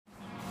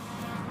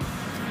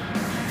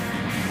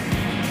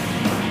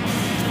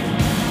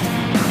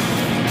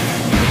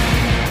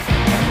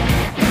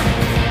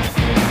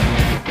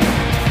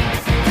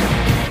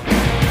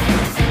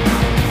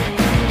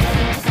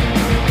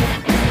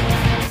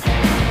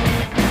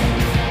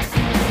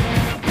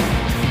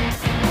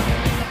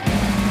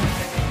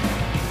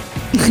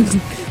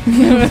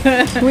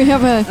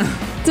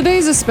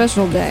Today's a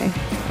special day.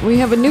 We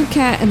have a new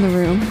cat in the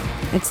room.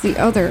 It's the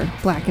other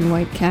black and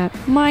white cat,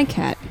 my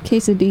cat,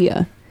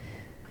 Quesadilla.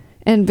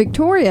 And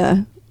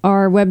Victoria,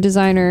 our web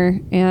designer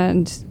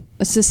and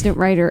assistant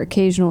writer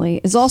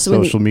occasionally, is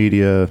also social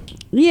media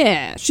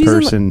she's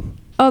person. In the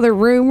other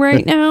room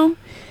right now.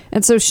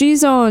 And so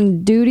she's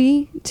on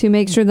duty to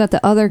make sure that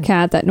the other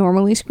cat that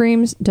normally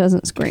screams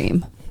doesn't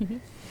scream.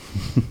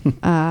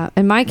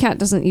 And my cat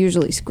doesn't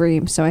usually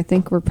scream, so I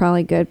think we're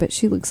probably good. But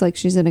she looks like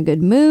she's in a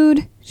good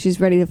mood. She's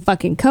ready to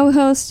fucking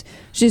co-host.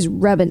 She's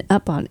rubbing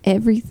up on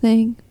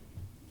everything.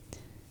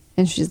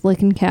 And she's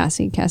licking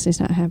Cassie. Cassie's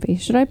not happy.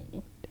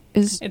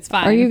 It's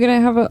fine. Are you going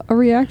to have a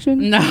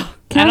reaction? No.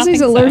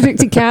 Cassie's allergic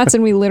to cats,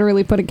 and we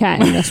literally put a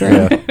cat in this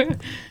room. Yeah.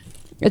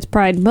 It's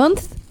Pride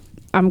Month.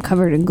 I'm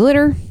covered in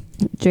glitter.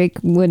 Jake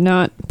would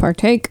not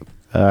partake.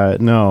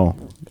 No.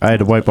 I had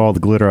to wipe all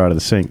the glitter out of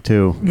the sink,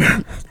 too,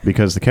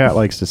 because the cat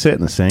likes to sit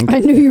in the sink. I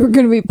knew you were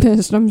going to be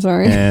pissed. I'm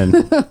sorry. And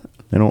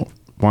I don't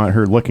want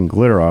her licking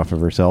glitter off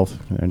of herself.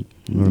 I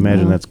would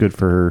imagine that's good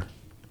for her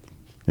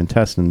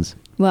intestines.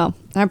 Well,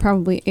 I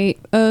probably ate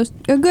a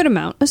good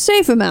amount, a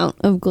safe amount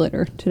of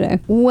glitter today.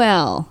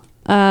 Well,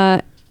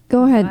 go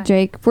ahead,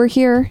 Jake. We're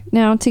here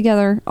now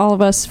together, all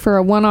of us, for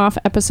a one-off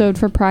episode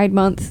for Pride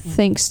Month,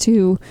 thanks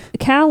to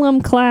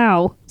Callum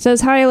Clow.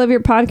 Says, hi, I love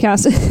your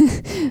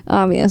podcast.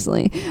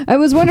 Obviously. I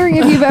was wondering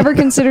if you've ever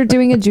considered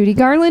doing a Judy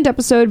Garland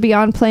episode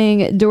beyond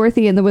playing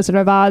Dorothy in The Wizard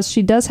of Oz.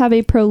 She does have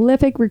a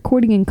prolific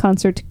recording and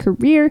concert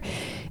career,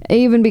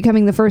 even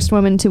becoming the first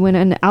woman to win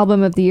an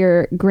Album of the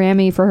Year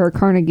Grammy for her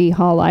Carnegie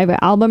Hall Live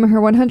album.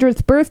 Her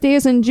 100th birthday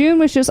is in June,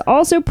 which is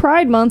also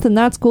Pride Month, and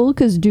that's cool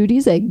because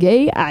Judy's a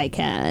gay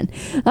icon.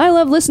 I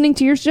love listening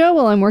to your show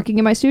while I'm working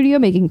in my studio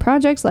making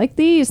projects like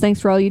these. Thanks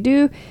for all you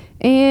do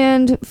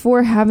and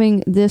for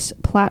having this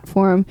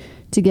platform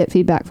to get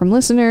feedback from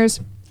listeners.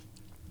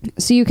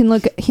 So you can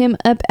look him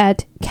up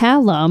at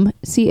Callum,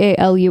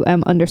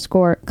 CALUM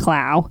 _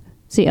 Clow,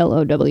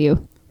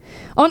 CLOW,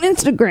 on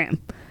Instagram.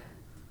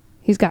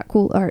 He's got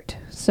cool art.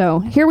 So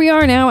here we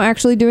are now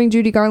actually doing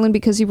Judy Garland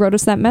because he wrote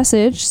us that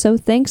message. So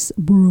thanks,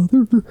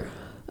 brother.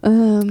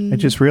 I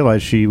just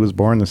realized she was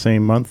born the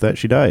same month that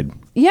she died.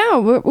 Yeah,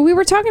 we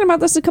were talking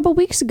about this a couple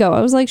weeks ago.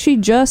 I was like, she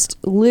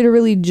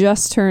literally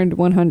just turned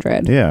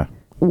 100. Yeah.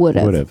 Would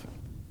have.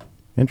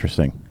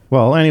 Interesting.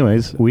 Well,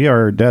 anyways, we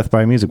are Death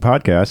by Music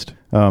Podcast.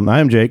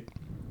 I'm Jake,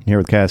 here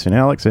with Cassie and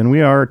Alex, and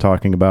we are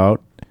talking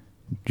about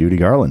Judy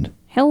Garland.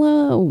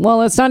 Hello.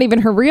 Well, it's not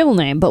even her real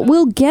name, but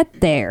we'll get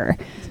there.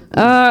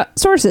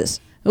 Sources.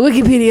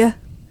 Wikipedia.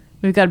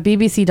 We've got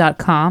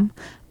BBC.com,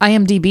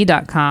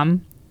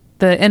 IMDb.com,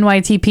 the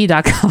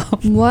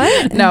NYTP.com.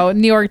 What? No,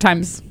 New York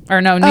Times.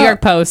 Or no, New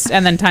York Post,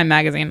 and then Time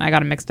Magazine. I got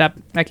them mixed up.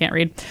 I can't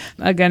read.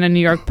 Again, a New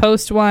York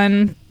Post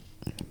one.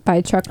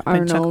 By Chuck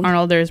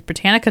Arnold. There's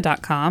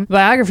Britannica.com,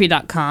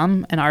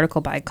 Biography.com, an article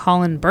by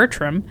Colin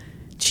Bertram,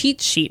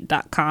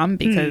 CheatSheet.com,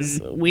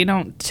 because we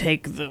don't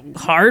take the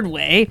hard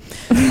way.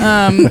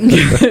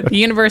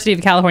 University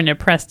of California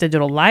Press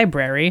Digital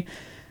Library,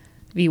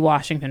 the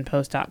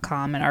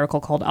WashingtonPost.com, an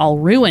article called I'll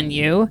Ruin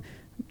You,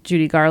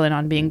 Judy Garland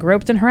on being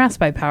groped and harassed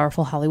by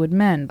powerful Hollywood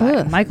men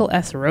by Michael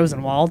S.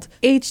 Rosenwald.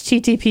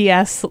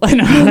 HTTPS.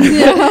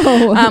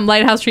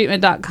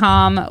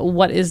 LighthouseTreatment.com.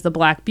 What is the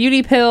Black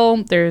Beauty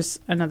Pill? There's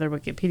another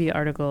Wikipedia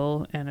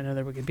article and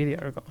another Wikipedia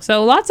article.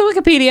 So lots of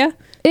Wikipedia.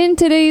 In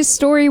today's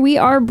story, we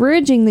are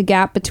bridging the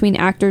gap between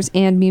actors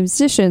and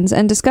musicians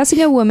and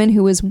discussing a woman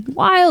who is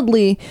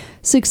wildly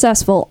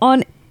successful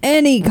on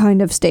any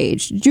kind of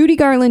stage. Judy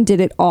Garland did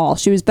it all.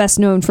 She was best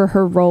known for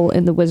her role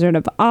in The Wizard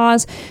of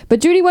Oz, but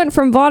Judy went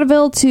from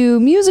vaudeville to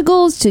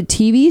musicals to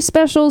TV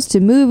specials to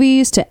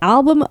movies to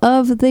Album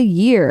of the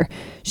Year.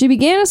 She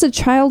began as a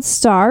child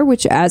star,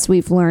 which, as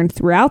we've learned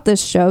throughout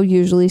this show,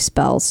 usually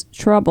spells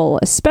trouble,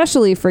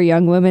 especially for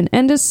young women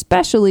and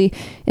especially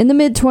in the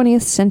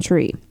mid-20th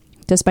century.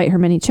 Despite her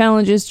many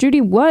challenges,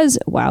 Judy was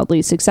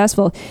wildly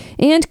successful,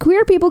 and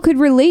queer people could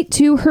relate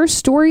to her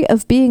story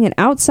of being an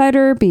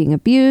outsider, being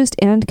abused,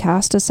 and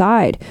cast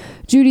aside.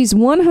 Judy's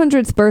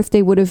 100th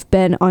birthday would have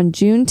been on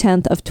June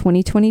 10th of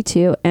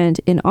 2022,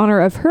 and in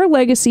honor of her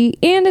legacy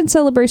and in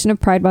celebration of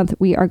Pride Month,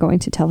 we are going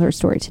to tell her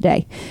story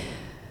today.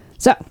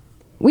 So,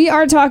 we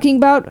are talking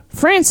about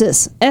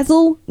Frances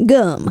Ethel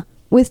Gumm,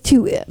 with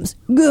 2 M's,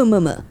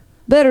 Gummama.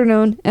 Better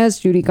known as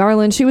Judy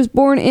Garland. She was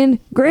born in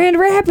Grand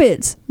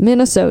Rapids,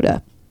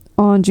 Minnesota,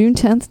 on June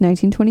 10th,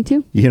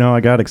 1922. You know, I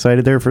got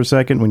excited there for a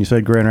second when you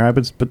said Grand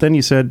Rapids, but then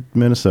you said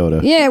Minnesota.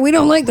 Yeah, we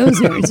don't like those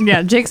words.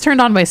 Yeah, Jake's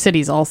turned on by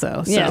cities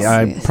also. So. Yes.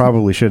 I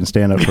probably shouldn't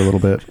stand up for a little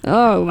bit.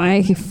 Oh,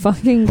 my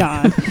fucking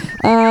God.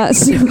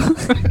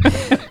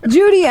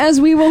 Judy,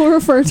 as we will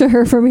refer to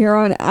her from here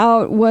on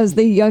out, was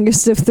the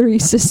youngest of 3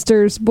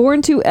 sisters,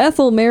 born to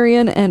Ethel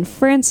Marion and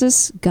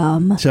Frances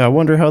Gumm. So I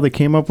wonder how they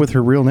came up with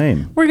her real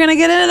name. We're going to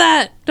get into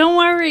that. Don't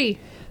worry.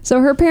 So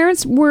her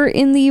parents were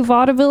in the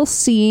vaudeville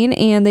scene,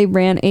 and they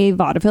ran a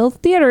vaudeville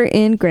theater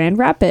in Grand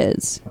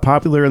Rapids.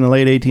 Popular in the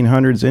late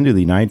 1800s into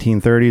the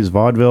 1930s,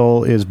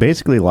 vaudeville is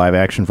basically a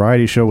live-action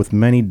variety show with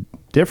many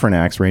different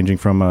acts ranging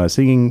from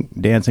singing,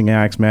 dancing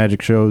acts,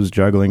 magic shows,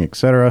 juggling,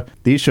 etc.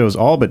 These shows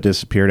all but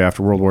disappeared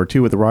after World War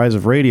II with the rise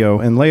of radio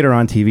and later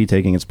on TV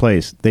taking its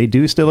place. They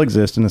do still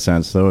exist in a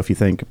sense, though, if you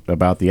think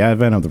about the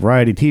advent of the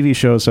variety TV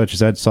shows such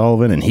as Ed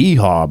Sullivan and Hee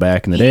Haw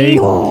back in the day,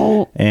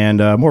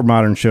 and more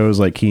modern shows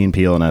like Key and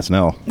Peele and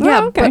SNL.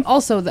 Yeah, okay. but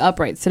also the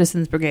Upright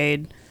Citizens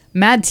Brigade,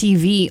 Mad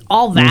TV,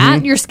 all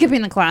that. You're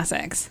skipping the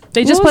classics.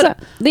 They just What put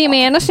was that? The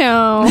Amanda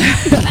Show.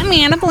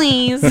 Amanda,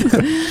 please.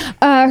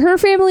 Her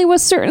family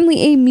was certainly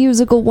a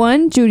musical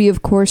one. Judy,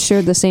 of course,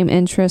 shared the same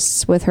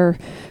interests with her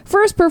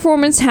first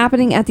performance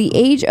happening at the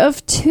age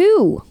of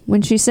 2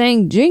 when she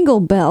sang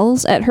Jingle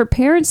Bells at her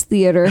parents'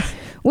 theater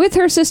with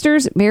her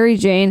sisters Mary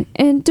Jane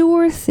and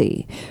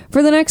Dorothy.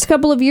 For the next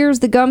couple of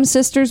years, the Gum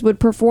sisters would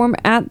perform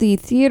at the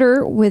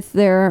theater with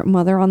their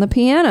mother on the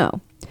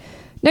piano.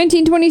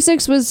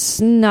 1926 was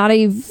not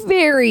a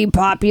very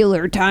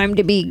popular time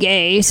to be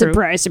gay. True.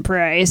 Surprise,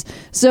 surprise.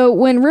 So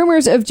when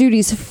rumors of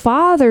Judy's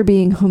father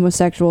being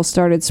homosexual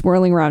started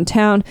swirling around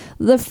town,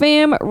 the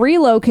fam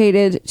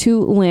relocated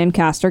to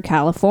Lancaster,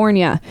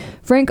 California.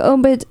 Frank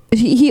opened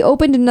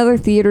another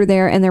theater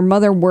there, and their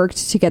mother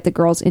worked to get the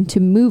girls into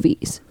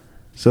movies.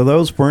 So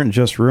those weren't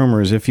just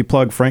rumors. If you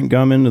plug Frank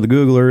Gum into the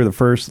Googler, the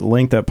first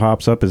link that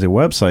pops up is a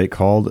website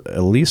called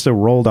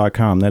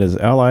lisarolle.com. That is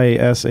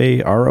lisarolle.com,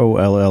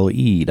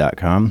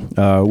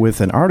 with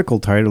an article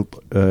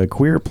titled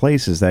Queer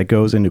Places that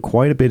goes into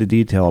quite a bit of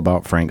detail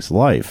about Frank's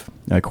life.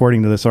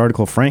 According to this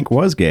article, Frank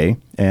was gay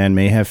and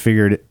may have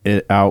figured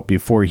it out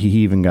before he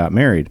even got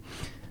married.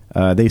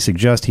 They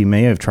suggest he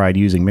may have tried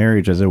using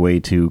marriage as a way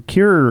to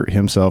cure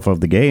himself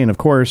of the gay, and of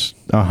course,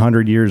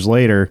 100 years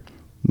later,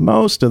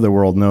 most of the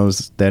world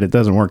knows that it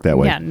doesn't work that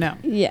way. Yeah, no.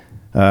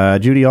 Yeah.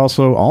 Judy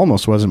also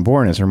almost wasn't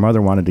born as her mother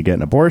wanted to get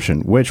an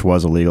abortion, which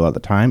was illegal at the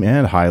time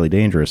and highly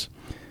dangerous.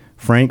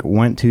 Frank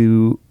went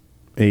to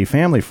a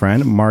family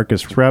friend,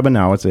 Marcus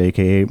Rabinowitz,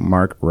 a.k.a.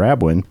 Mark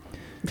Rabwin,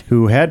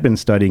 who had been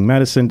studying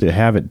medicine to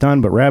have it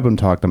done, but Rabwin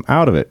talked him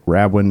out of it.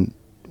 Rabwin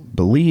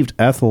believed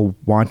Ethel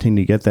wanting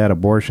to get that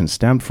abortion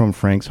stemmed from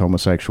Frank's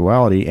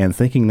homosexuality and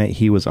thinking that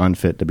he was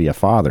unfit to be a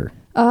father.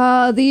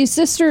 The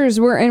sisters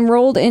were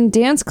enrolled in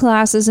dance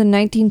classes in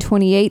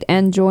 1928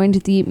 and joined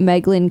the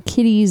Meglin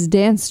Kitties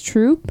dance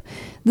troupe.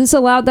 This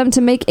allowed them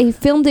to make a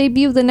film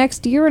debut the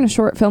next year in a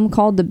short film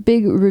called The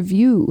Big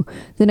Review.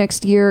 The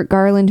next year,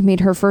 Garland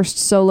made her first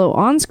solo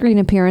on-screen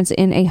appearance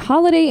in A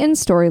Holiday in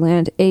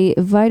Storyland, a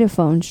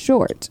Vitaphone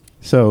short.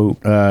 So,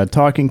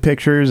 Talking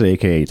Pictures,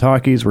 a.k.a.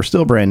 Talkies, were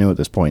still brand new at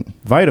this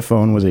point.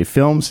 Vitaphone was a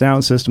film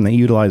sound system that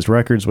utilized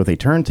records with a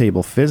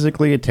turntable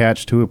physically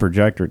attached to a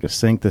projector to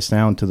sync the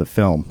sound to the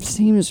film.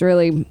 Seems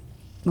really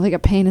like a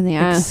pain in the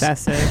ass.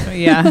 Excessive.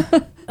 Yeah.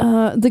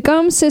 The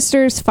Gum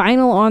sisters'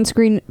 final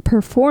on-screen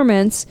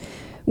performance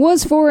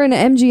was for an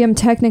MGM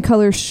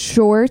Technicolor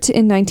short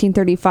in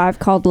 1935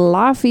 called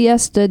La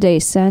Fiesta de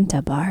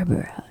Santa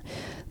Barbara.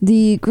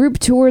 The group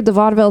toured the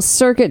vaudeville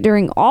circuit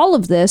during all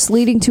of this,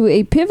 leading to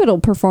a pivotal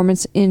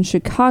performance in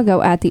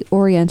Chicago at the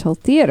Oriental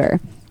Theater.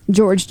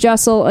 George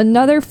Jessel,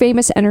 another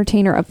famous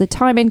entertainer of the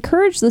time,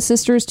 encouraged the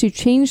sisters to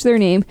change their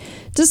name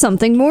to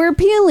something more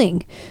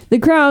appealing. The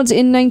crowds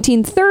in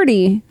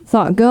 1930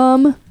 thought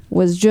Gum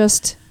was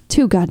just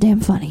too goddamn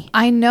funny.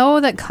 I know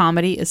that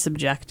comedy is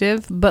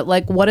subjective, but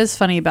like, what is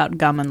funny about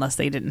Gum unless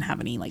they didn't have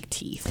any like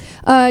teeth?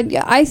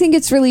 I think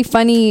it's really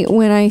funny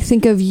when I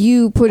think of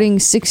you putting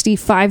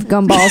 65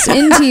 gumballs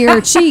into your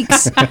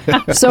cheeks.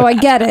 So I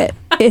get it.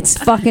 It's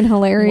fucking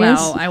hilarious.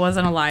 Well, I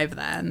wasn't alive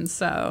then,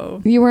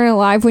 so You weren't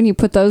alive when you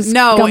put those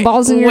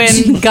gumballs in your when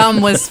cheeks.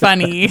 Gum was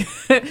funny.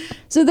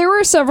 So there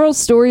were several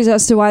stories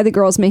as to why the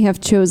girls may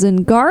have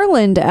chosen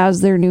Garland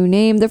as their new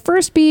name. The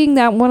first being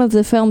that one of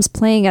the films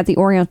playing at the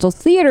Oriental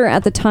Theater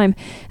at the time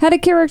had a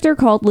character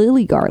called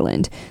Lily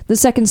Garland. The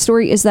second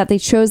story is that they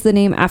chose the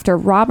name after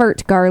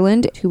Robert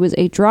Garland, who was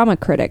a drama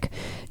critic.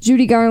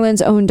 Judy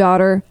Garland's own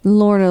daughter,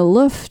 Lorna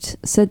Luft,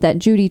 said that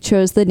Judy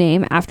chose the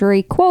name after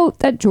a quote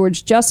that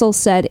George Jessel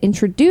said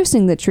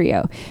introducing the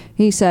trio.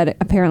 He said,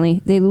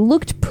 apparently, they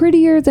looked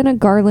prettier than a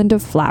garland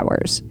of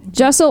flowers.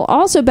 Jessel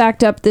also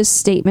backed up this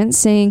statement,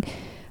 saying,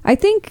 I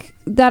think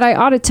that I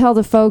ought to tell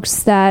the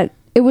folks that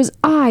it was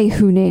I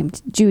who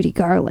named Judy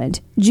Garland.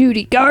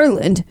 Judy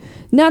Garland!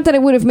 Not that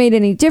it would have made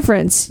any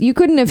difference. You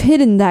couldn't have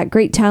hidden that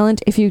great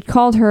talent if you'd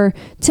called her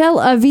Tel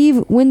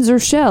Aviv Windsor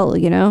Shell,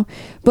 you know?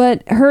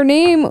 But her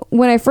name,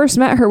 when I first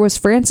met her, was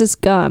Frances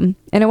Gum,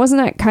 and it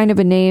wasn't that kind of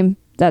a name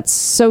that's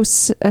so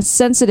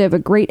sensitive a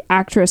great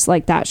actress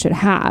like that should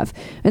have.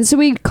 And so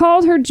we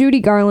called her Judy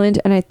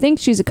Garland, and I think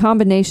she's a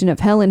combination of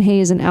Helen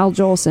Hayes and Al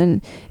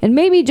Jolson, and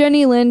maybe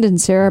Jenny Lind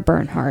and Sarah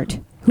Bernhardt.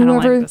 I don't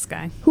like this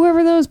guy.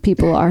 Whoever those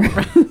people are. Al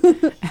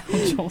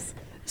Jolson.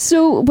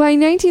 So by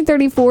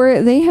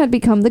 1934, they had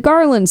become the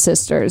Garland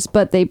sisters,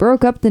 but they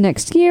broke up the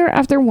next year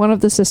after one of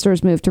the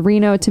sisters moved to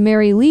Reno to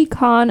marry Lee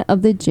Kahn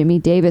of the Jimmy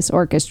Davis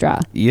Orchestra.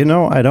 You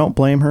know, I don't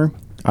blame her.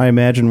 I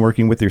imagine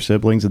working with your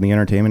siblings in the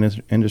entertainment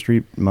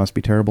industry must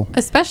be terrible.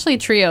 Especially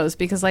trios,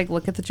 because like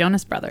look at the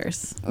Jonas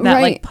Brothers. That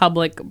Right. like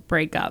public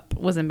breakup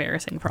was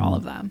embarrassing for all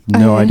of them.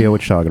 No idea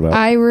what you're talking about.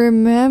 I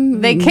remember.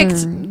 They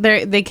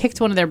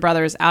kicked one of their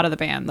brothers out of the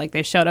band. Like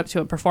they showed up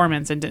to a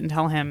performance and didn't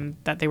tell him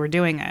that they were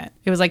doing it.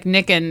 It was like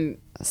Nick and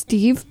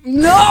Steve.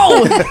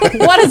 no.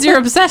 What is your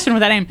obsession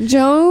with that name?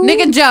 Joe. Nick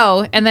and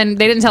Joe, and then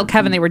they didn't tell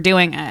Kevin they were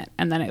doing it,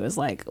 and then it was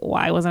like,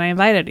 why wasn't I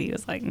invited? He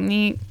was like,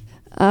 neat.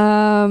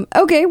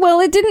 Okay, well,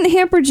 it didn't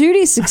hamper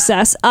Judy's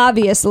success,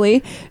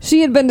 obviously.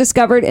 She had been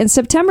discovered in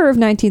September of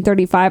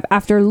 1935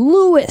 after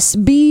Louis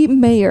B.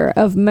 Mayer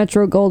of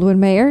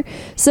Metro-Goldwyn-Mayer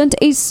sent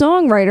a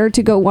songwriter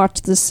to go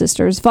watch the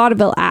sisters'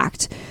 vaudeville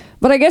act.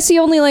 But I guess he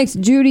only liked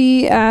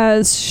Judy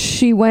as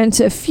she went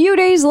a few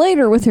days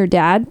later with her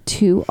dad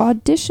to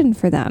audition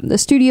for them. The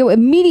studio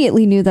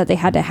immediately knew that they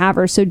had to have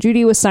her, so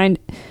Judy was signed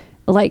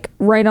like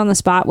right on the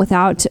spot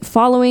without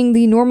following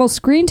the normal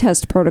screen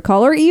test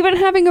protocol or even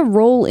having a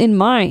role in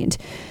mind.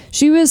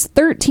 She was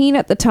 13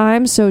 at the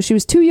time, so she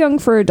was too young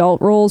for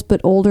adult roles,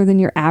 but older than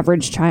your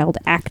average child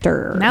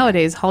actor.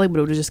 Nowadays,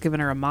 Hollywood would have just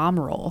given her a mom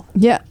role.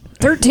 Yeah.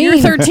 13. You're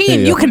 13.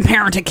 Yeah. You can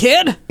parent a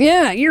kid.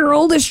 Yeah, you're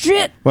old as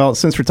shit. Well,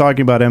 since we're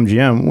talking about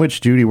MGM,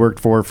 which Judy worked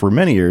for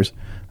many years,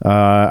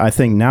 I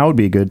think now would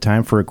be a good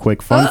time for a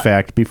quick fun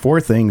fact before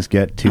things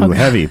get too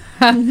heavy.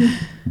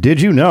 Did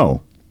you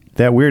know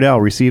that Weird Al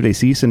received a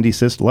cease and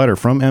desist letter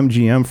from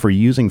MGM for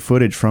using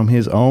footage from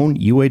his own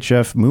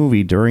UHF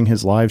movie during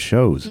his live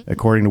shows?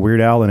 According to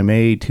Weird Al in a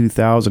May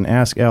 2000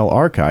 Ask Al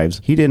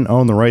archives, he didn't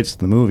own the rights to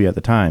the movie at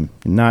the time.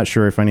 Not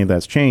sure if any of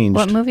that's changed.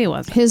 What movie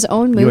was it? His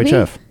own movie?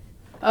 UHF.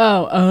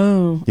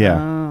 Oh.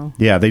 Yeah.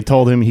 Yeah, they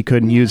told him he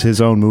couldn't use his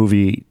own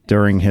movie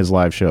during his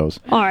live shows.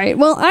 All right.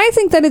 Well, I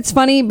think that it's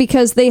funny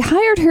because they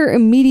hired her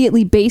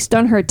immediately based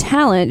on her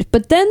talent,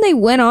 but then they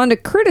went on to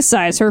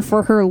criticize her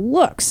for her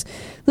looks.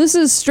 This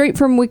is straight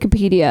from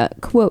Wikipedia.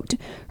 Quote,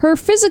 her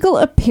physical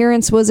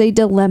appearance was a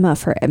dilemma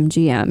for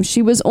MGM.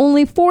 She was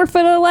only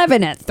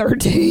 4'11" at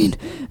 13.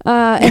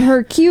 And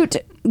her cute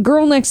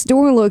girl next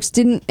door looks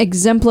didn't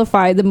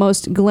exemplify the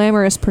most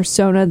glamorous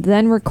persona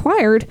then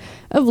required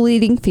of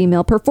leading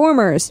female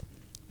performers.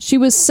 She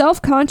was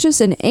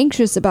self-conscious and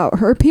anxious about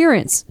her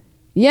appearance.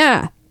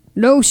 Yeah,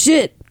 no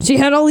shit. She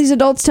had all these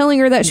adults telling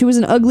her that she was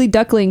an ugly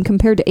duckling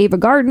compared to Ava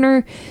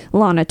Gardner,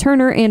 Lana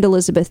Turner, and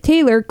Elizabeth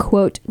Taylor,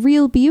 quote,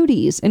 real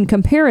beauties in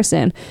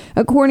comparison,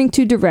 according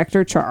to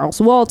director Charles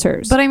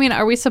Walters. But I mean,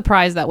 are we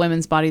surprised that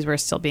women's bodies were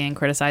still being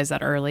criticized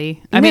that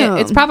early? I mean, No.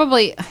 it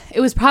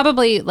was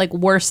probably like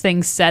worse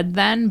things said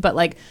then, but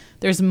like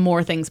there's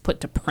more things put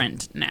to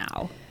print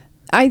now.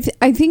 I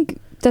think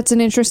that's an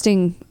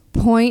interesting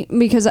point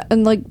because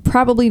like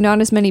probably not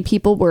as many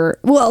people were,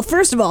 well,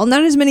 first of all,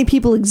 not as many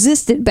people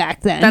existed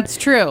back then. That's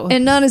true.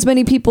 And not as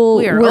many people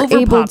We are were able to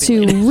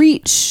overpopulated.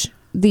 reach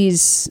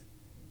these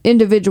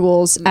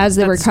individuals as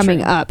they were That's coming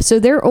true. up. So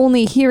they're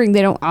only hearing,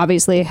 they don't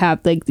obviously have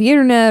like the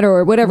internet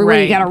or whatever where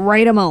you Right. got to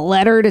write them a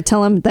letter to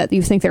tell them that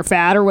you think they're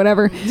fat or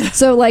whatever.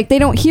 So like they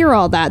don't hear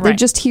all that. They Right.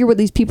 just hear what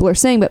these people are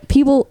saying. But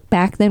people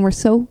back then were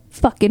so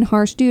fucking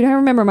harsh, dude. I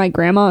remember my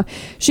grandma,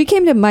 she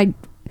came to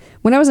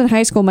when I was in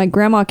high school, my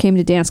grandma came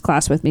to dance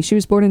class with me. She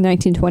was born in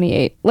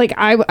 1928. Like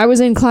I was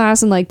in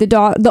class and like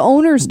the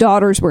owner's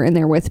daughters were in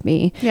there with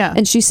me. Yeah.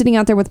 And she's sitting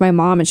out there with my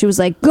mom and she was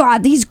like,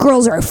 God, these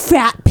girls are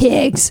fat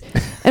pigs.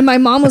 And my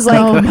mom was like,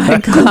 oh my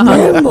God,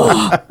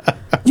 Grandma,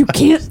 you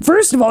can't,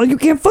 first of all, you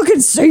can't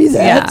fucking say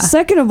that. Yeah.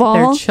 Second of all,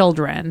 They're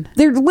children.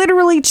 they're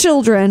literally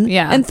children.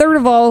 Yeah. And third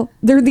of all,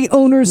 they're the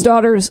owner's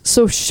daughters.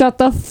 So shut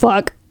the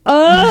fuck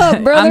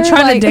up, brother. I'm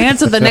trying Like- to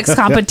dance at the next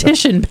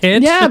competition,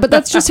 bitch. yeah, but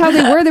that's just how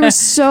they were. They were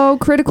so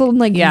critical and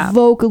like Yeah.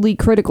 vocally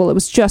critical. It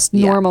was just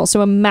Yeah. normal.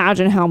 So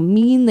imagine how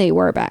mean they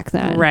were back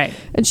then. Right.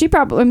 And she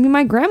probably, I mean,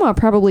 my grandma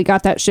probably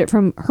got that shit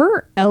from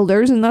her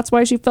elders, and that's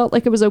why she felt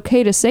like it was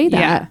okay to say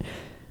that.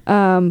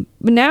 But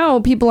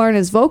now people aren't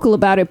as vocal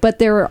about it, but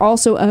there are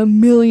also a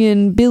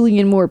million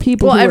billion more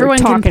people Well, who everyone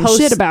are talking can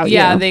post shit about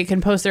yeah, you. they can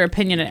post their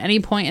opinion at any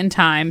point in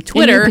time.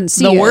 Twitter, can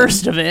see the it.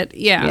 worst of it.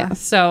 Yeah. Yeah.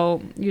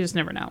 So you just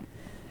never know.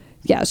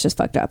 Yeah, it's just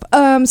fucked up.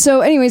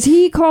 So anyways,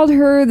 he called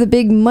her the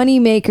big money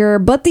maker,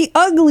 but the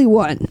ugly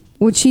one,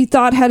 which he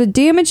thought had a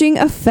damaging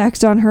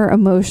effect on her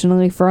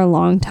emotionally for a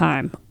long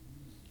time.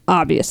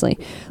 Obviously.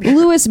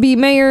 Louis B.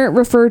 Mayer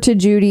referred to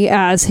Judy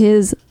as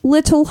his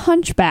little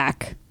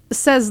hunchback.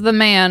 Says the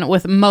man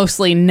with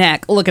mostly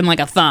neck looking like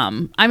a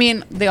thumb. I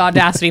mean, the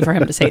audacity for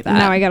him to say that.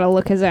 Now I gotta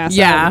look his ass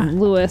Yeah. up.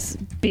 Louis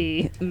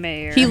B.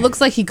 Mayer. He looks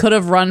like he could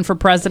have run for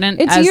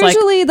president. It's as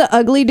usually the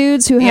ugly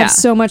dudes who have Yeah.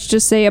 so much to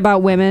say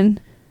about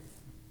women.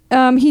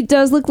 He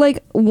does look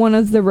like one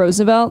of the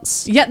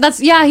Roosevelts, he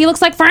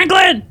looks like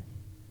Franklin.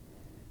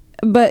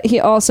 but he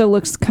also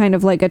looks kind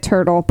of like a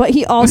turtle. But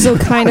he also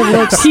kind of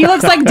looks... He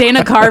looks like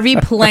Dana Carvey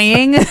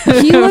playing.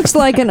 He looks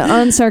like an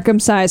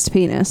uncircumcised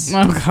penis.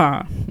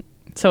 Okay.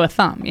 So a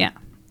thumb, yeah.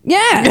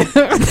 Yeah.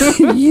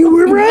 You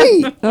were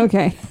right.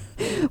 Okay.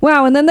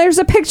 Wow, and then there's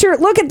a picture.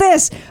 Look at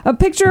this. A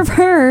picture of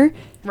her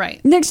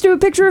Right. Next to a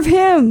picture of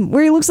him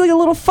where he looks like a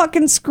little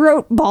fucking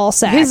scrote ball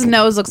sack. His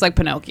nose looks like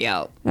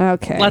Pinocchio.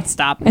 Okay. Let's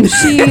stop. And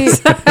she...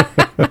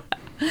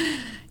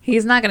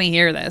 He's not going to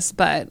hear this,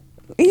 but...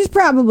 He's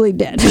probably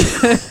dead.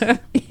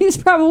 He's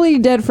probably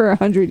dead for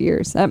 100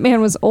 years. That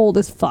man was old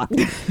as fuck.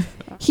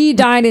 He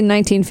died in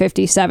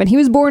 1957. He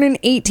was born in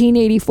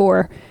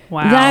 1884.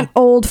 Wow. That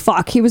old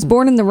fuck. He was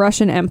born in the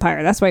Russian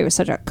Empire. That's why he was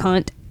such a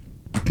cunt.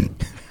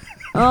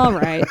 All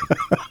right.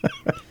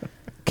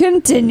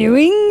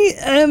 Continuing,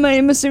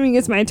 I'm assuming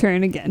it's my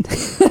turn again.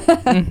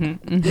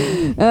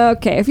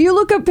 Okay, if you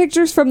look up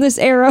pictures from this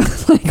era,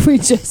 like we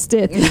just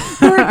did,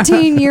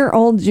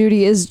 13-year-old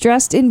Judy is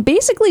dressed in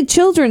basically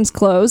children's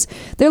clothes.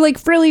 They're like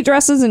frilly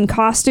dresses and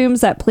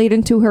costumes that played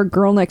into her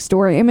girl next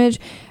door image.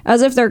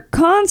 As if their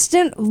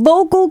constant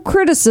vocal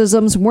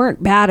criticisms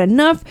weren't bad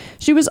enough,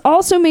 she was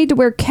also made to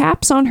wear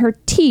caps on her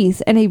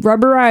teeth and a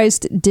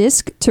rubberized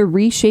disc to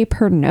reshape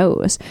her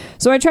nose.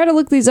 So I try to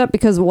look these up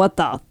because what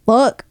the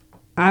fuck?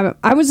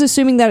 I was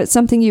assuming that it's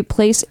something you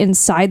place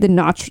inside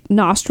the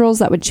nostrils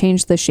that would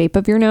change the shape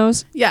of your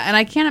nose. Yeah, and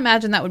I can't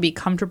imagine that would be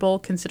comfortable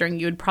considering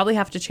you would probably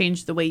have to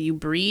change the way you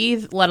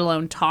breathe, let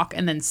alone talk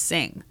and then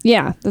sing.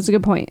 Yeah, that's a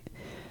good point.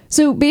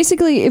 So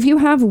basically, if you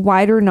have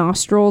wider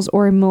nostrils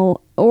or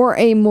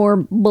a more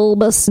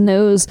bulbous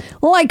nose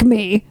like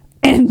me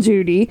and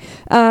Judy,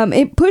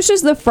 it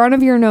pushes the front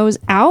of your nose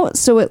out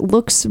so it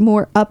looks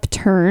more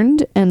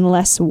upturned and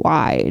less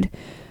wide.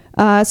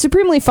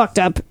 Supremely fucked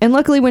up. And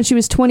luckily when she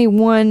was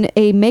 21,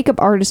 a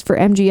makeup artist for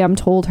MGM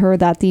told her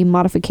that the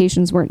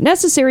modifications weren't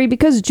necessary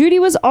because Judy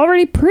was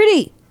already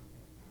pretty.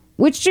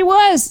 Which she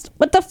was.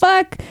 What the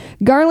fuck?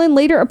 Garland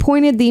later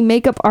appointed the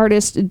makeup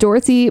artist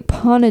Dorothy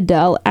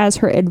Ponadell as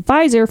her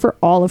advisor for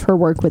all of her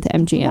work with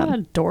MGM. A lot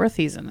of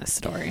Dorothy's in this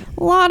story.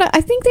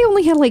 I think they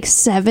only had like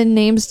 7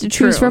 names to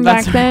choose from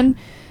back then.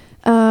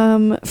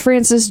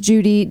 Frances,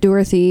 Judy,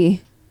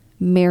 Dorothy,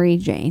 Mary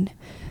Jane.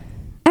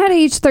 At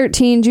age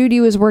 13, Judy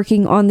was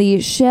working on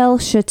the Shell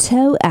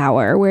Chateau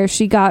Hour, where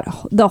she got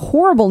the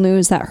horrible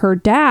news that her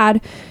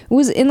dad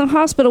was in the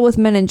hospital with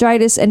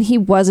meningitis and he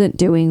wasn't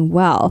doing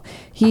well.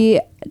 He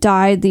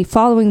died the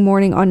following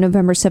morning on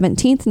November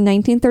 17th,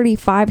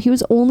 1935. He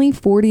was only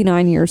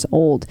 49 years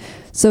old.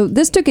 So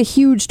this took a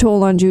huge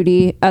toll on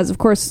Judy, as of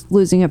course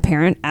losing a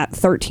parent at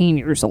 13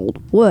 years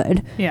old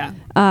would. Yeah.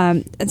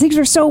 Things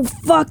were so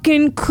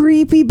fucking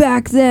creepy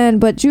back then,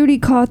 but Judy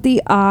caught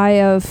the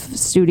eye of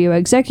studio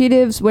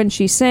executives when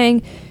she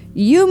sang,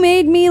 "You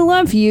made me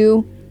love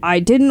you. I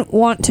didn't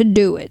want to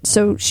do it."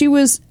 So she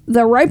was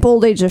the ripe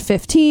old age of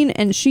 15,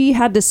 and she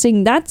had to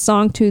sing that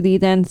song to the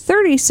then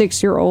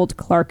 36-year-old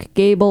Clark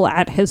Gable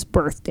at his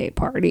birthday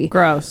party.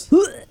 Gross.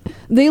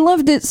 They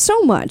loved it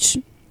so much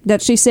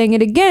that she sang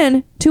it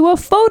again to a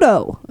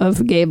photo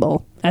of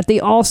Gable at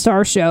the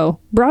All-Star Show,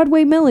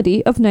 Broadway Melody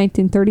of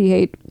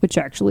 1938, which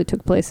actually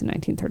took place in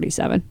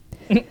 1937.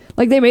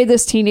 Like, they made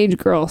this teenage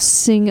girl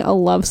sing a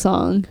love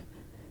song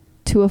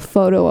to a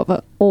photo of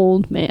an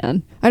old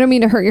man. I don't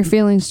mean to hurt your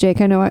feelings,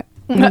 Jake. I know I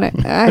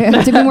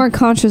have to be more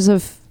conscious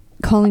of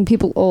calling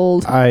people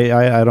old.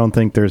 I don't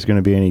think there's going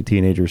to be any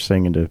teenagers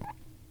singing to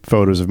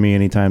photos of me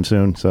anytime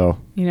soon, so...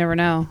 You never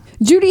know.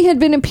 Judy had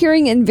been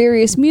appearing in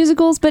various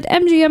musicals, but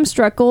MGM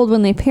struck gold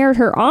when they paired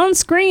her on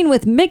screen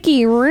with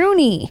Mickey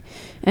Rooney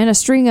and a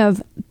string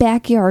of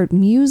backyard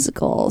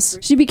musicals.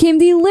 She became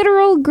the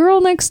literal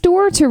girl next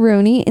door to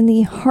Rooney in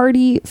the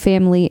Hardy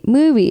family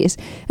movies.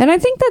 And I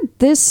think that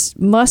this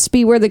must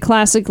be where the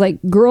classic, like,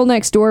 girl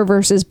next door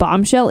versus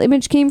bombshell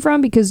image came from,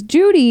 because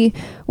Judy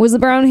was the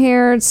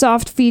brown-haired,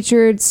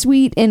 soft-featured,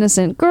 sweet,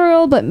 innocent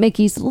girl, but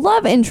Mickey's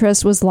love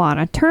interest was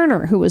Lana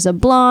Turner, who was a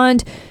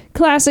blonde,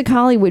 classic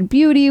Hollywood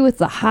beauty with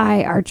the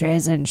high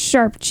arches and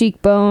sharp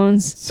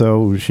cheekbones.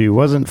 So she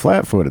wasn't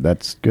flat-footed.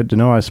 That's good to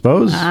know, I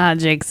suppose.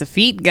 Jake's a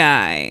feet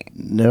guy.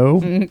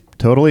 No,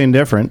 totally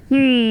indifferent.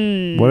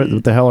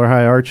 What the hell are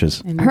high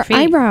arches? Her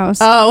eyebrows.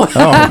 Oh.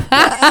 Oh,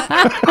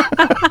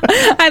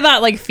 I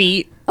thought like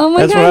feet. Oh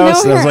my that's god, what I no,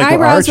 was her like.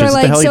 eyebrows Arches? are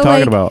like, the hell are you so talking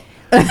like, about?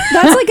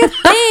 that's like a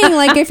thing.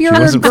 Like if you're a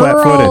wasn't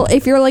girl, flat-footed.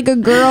 if you're like a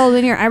girl,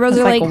 then your eyebrows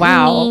are Like, like,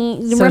 wow.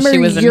 So Remember she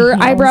was in your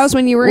heels. eyebrows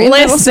when you were in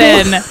middle school?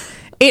 Listen,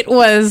 it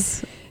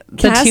was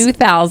the Cass-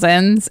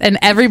 2000s and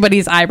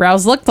everybody's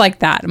eyebrows looked like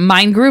that.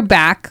 Mine grew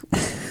back.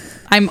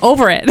 I'm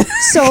over it.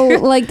 So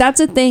like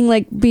that's a thing,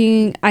 like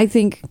being, I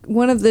think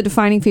one of the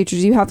defining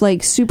features, you have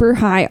like super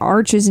high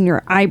arches in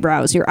your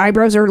eyebrows. Your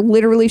eyebrows are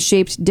literally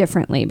shaped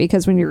differently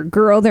because when you're a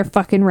girl they're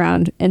fucking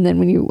round, and then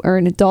when you are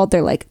an adult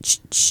they're like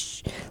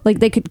like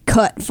they could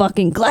cut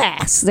fucking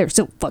glass. They're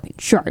so fucking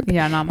sharp.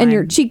 Yeah, not And mine.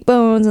 your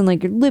cheekbones and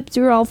like your lips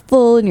are all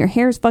full and your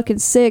hair's fucking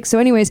sick. So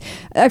anyways,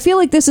 I feel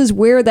like this is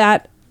where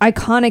that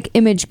iconic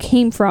image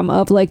came from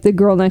of like the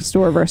girl next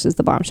door versus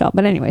the bombshell.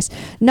 But anyways,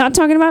 not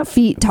talking about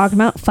feet, talking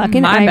about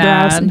fucking My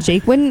eyebrows. bad.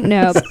 Jake wouldn't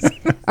know.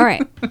 All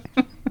right,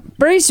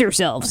 brace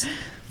yourselves,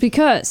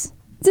 because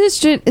this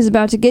shit is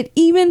about to get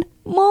even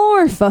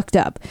more fucked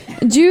up.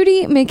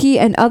 Judy, Mickey,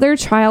 and other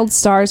child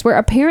stars were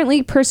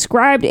apparently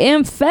prescribed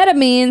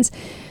amphetamines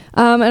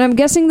And I'm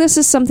guessing this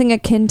is something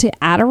akin to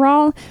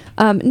Adderall.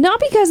 Not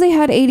because they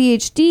had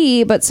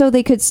ADHD, but so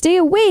they could stay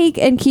awake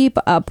and keep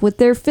up with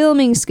their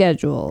filming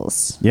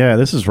schedules. Yeah,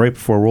 this is right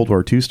before World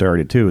War II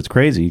started, too. It's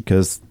crazy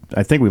because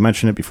I think we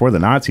mentioned it before. The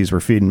Nazis were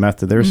feeding meth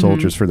to their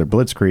soldiers for their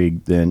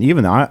blitzkrieg, and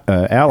even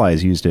the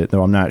Allies used it,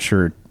 though I'm not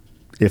sure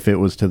if it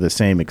was to the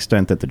same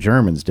extent that the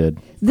Germans did.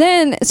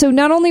 Then, so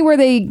not only were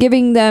they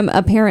giving them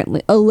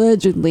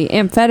allegedly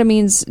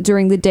amphetamines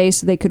during the day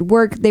so they could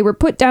work, they were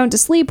put down to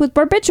sleep with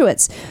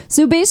barbiturates.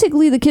 So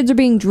basically the kids are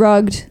being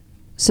drugged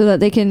so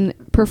that they can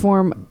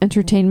perform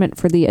entertainment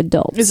for the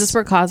adults. Is this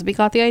where Cosby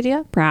got the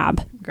idea?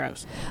 Prab.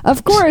 Gross.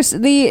 Of course,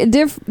 the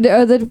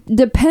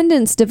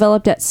dependence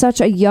developed at such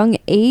a young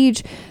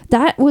age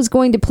that was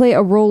going to play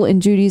a role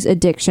in Judy's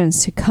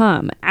addictions to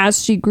come.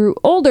 As she grew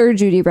older,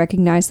 Judy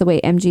recognized the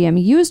way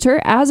MGM used her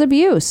as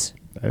abuse.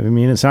 I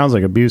mean, it sounds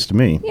like abuse to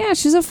me. Yeah,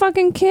 she's a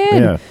fucking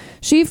kid. Yeah.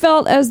 She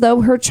felt as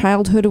though her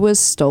childhood was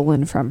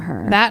stolen from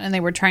her. That, and they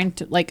were trying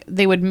to, like,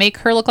 they would make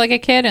her look like a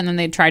kid, and then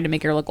they tried to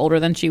make her look older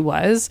than she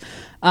was.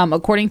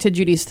 According to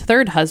Judy's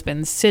third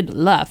husband, Sid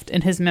Luft,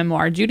 in his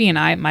memoir, Judy and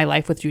I, My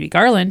Life with Judy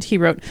Garland, he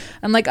wrote,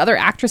 unlike other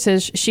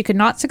actresses, she could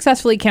not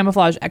successfully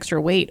camouflage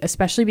extra weight,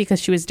 especially because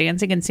she was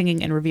dancing and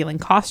singing in revealing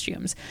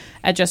costumes.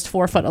 At just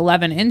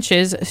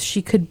 4'11",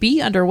 she could be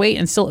underweight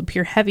and still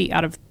appear heavy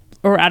out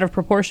of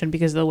proportion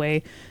because of the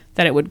way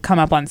that it would come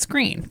up on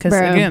screen. Because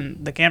again,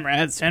 the camera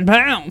has 10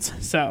 pounds.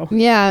 So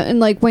yeah, and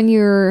like when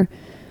you're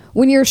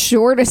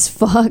short as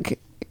fuck,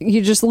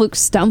 you just look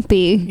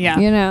stumpy. Yeah,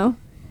 you know.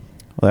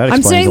 Well, that I'm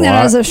explains saying a that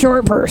lot. as a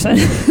short person.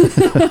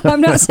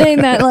 I'm not saying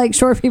that like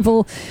short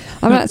people.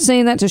 I'm not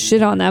saying that to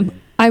shit on them.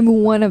 I'm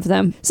one of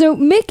them. So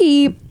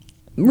Mickey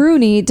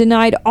Rooney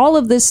denied all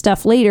of this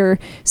stuff later,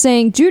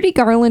 saying Judy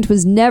Garland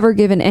was never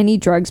given any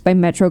drugs by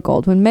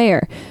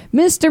Metro-Goldwyn-Mayer.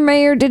 Mr.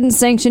 Mayer didn't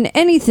sanction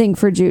anything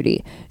for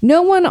Judy.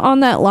 No one on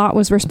that lot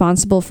was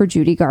responsible for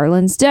Judy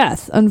Garland's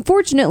death.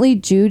 Unfortunately,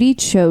 Judy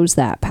chose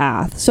that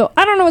path. So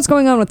I don't know what's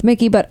going on with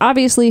Mickey, but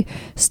obviously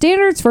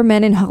standards for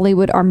men in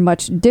Hollywood are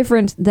much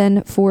different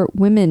than for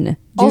women.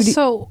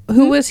 Also,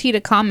 who was he to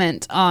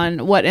comment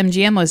on what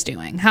MGM was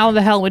doing? How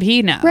the hell would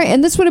he know? Right,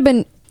 and this would have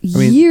been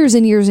mean, years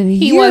and years and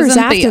He years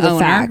wasn't after the owner.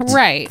 fact.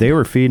 Right. They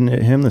were feeding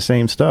him the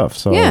same stuff.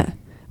 So Yeah.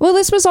 Well,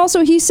 this was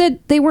also, he said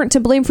they weren't to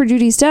blame for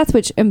Judy's death,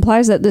 which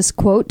implies that this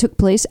quote took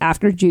place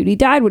after Judy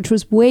died, which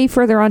was way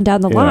further on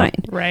down the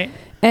line. Right.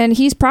 And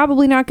he's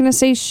probably not going to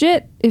say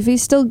shit if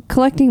he's still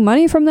collecting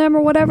money from them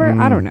or whatever.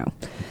 I don't know.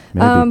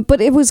 Maybe.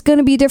 But it was going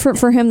to be different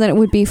for him than it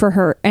would be for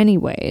her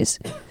anyways.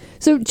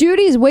 So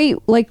Judy's weight,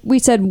 like we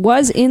said,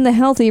 was in the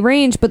healthy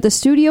range, but the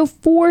studio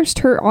forced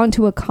her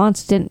onto a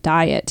constant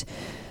diet.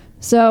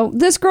 So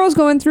this girl's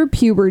going through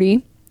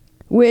puberty,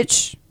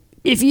 which,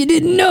 if you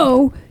didn't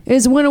know,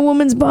 is when a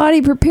woman's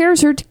body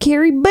prepares her to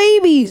carry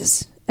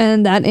babies.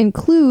 And that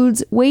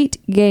includes weight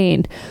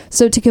gain.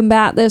 So to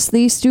combat this,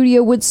 the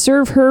studio would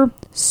serve her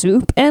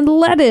soup and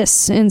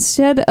lettuce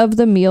instead of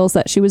the meals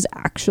that she was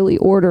actually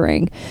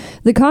ordering.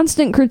 The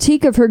constant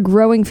critique of her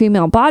growing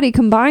female body,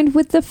 combined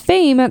with the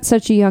fame at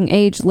such a young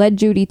age, led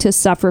Judy to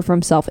suffer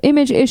from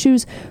self-image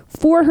issues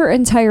for her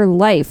entire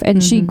life,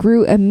 and she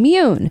grew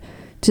immune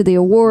to the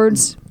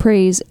awards,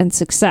 praise, and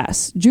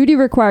success. Judy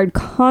required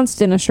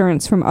constant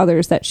assurance from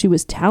others that she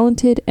was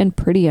talented and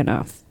pretty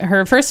enough.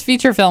 Her first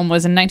feature film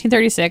was in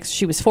 1936.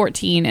 She was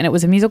 14, and it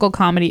was a musical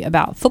comedy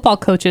about football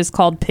coaches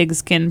called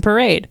Pigskin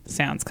Parade.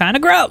 Sounds kind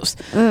of gross.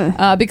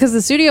 Because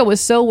the studio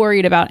was so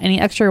worried about any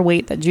extra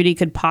weight that Judy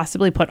could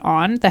possibly put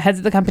on, the heads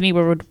of the company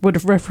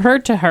would refer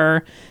to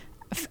her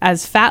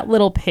as fat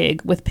little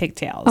pig with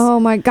pigtails. Oh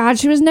my God,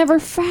 she was never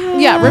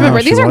fat. Yeah, remember,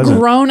 No, she these are wasn't.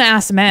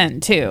 grown-ass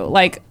men, too.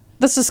 Like,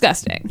 that's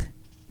disgusting.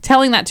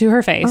 Telling that to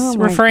her face, Oh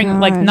my referring,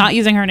 like, God. not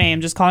using her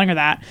name, just calling her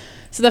that.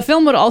 So the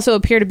film would also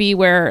appear to be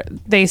where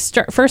they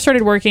first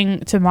started working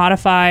to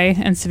modify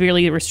and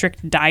severely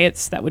restrict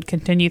diets that would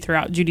continue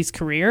throughout Judy's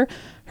career.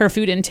 Her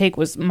food intake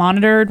was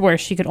monitored, where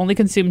she could only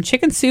consume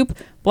chicken soup,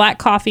 black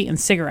coffee, and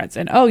cigarettes.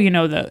 And,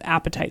 the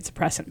appetite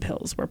suppressant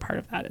pills were part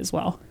of that as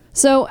well.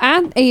 So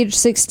at age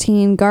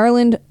 16,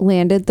 Garland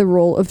landed the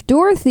role of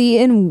Dorothy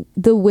in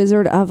The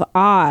Wizard of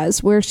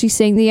Oz, where she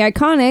sang the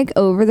iconic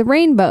Over the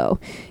Rainbow.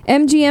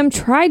 MGM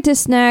tried to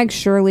snag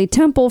Shirley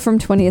Temple from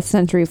 20th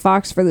Century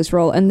Fox for this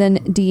role, and then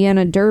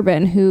Deanna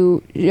Durbin,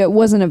 who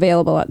wasn't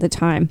available at the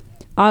time.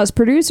 Oz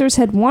producers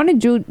had wanted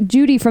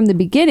Judy from the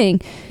beginning,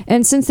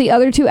 and since the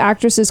other two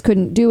actresses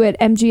couldn't do it,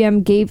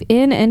 MGM gave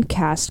in and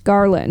cast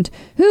Garland,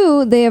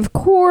 who they, of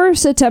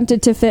course,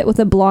 attempted to fit with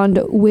a blonde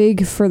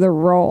wig for the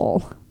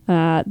role.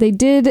 They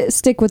did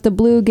stick with the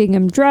blue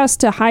gingham dress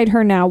to hide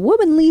her now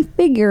womanly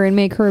figure and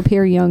make her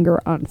appear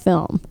younger on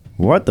film.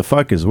 What the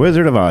fuck is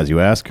Wizard of Oz, you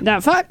ask?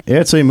 That fuck?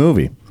 It's a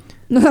movie.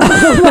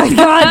 Oh my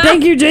God,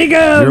 thank you,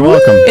 Jacob. You're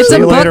welcome. It's See a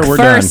you book later. We're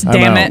first, done. I'm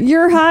damn out. it.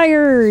 You're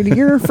hired.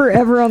 You're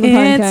forever on the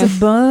podcast. It's a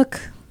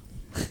book.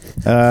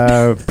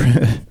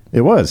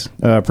 It was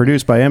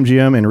produced by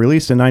MGM and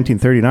released in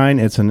 1939.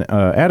 It's an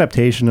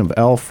adaptation of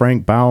L.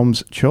 Frank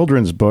Baum's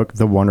children's book,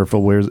 The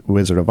Wonderful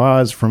Wizard of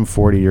Oz, from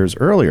 40 years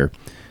earlier.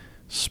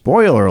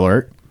 Spoiler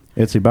alert,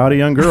 It's about a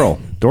young girl,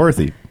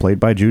 Dorothy, played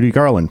by Judy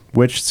Garland,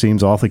 which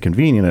seems awfully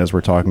convenient as we're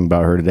talking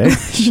about her today,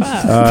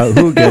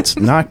 who gets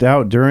knocked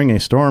out during a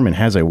storm and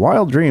has a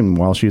wild dream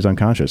while she's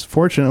unconscious.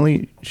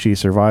 Fortunately, she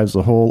survives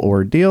the whole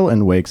ordeal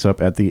and wakes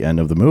up at the end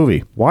of the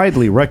movie.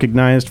 Widely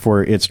recognized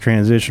for its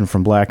transition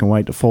from black and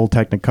white to full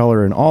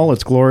Technicolor in all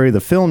its glory,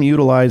 the film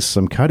utilized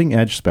some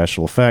cutting-edge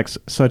special effects,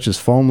 such as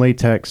foam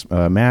latex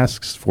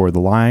masks for the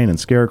Lion and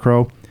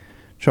Scarecrow,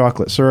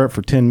 chocolate syrup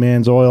for Tin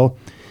Man's oil,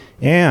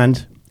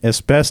 and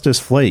asbestos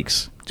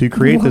flakes to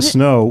create the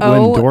snow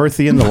when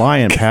Dorothy and the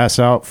Lion pass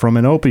out from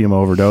an opium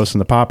overdose in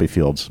the poppy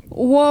fields.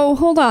 Whoa,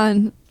 hold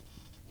on.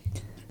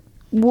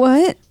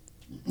 What?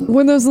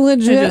 When those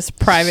legit? They're just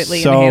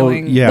privately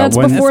inhaling. Yeah, that's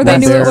before they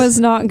knew it was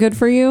not good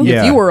for you?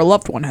 Yeah. If you or a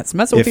loved one has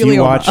mesothelioma. If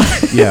you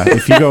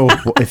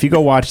watch, if you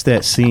go watch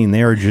that scene,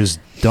 they are just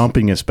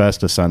dumping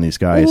asbestos on these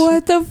guys.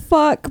 What the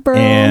fuck, bro?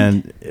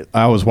 And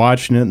I was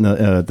watching it, and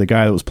the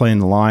guy that was playing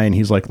the Lion,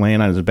 he's like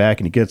laying on his back,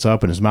 and he gets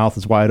up, and his mouth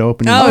is wide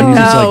open, and he's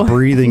just like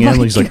breathing in.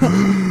 He's like, and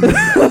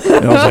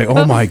I was like,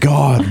 oh my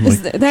god, like,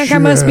 that guy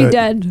must be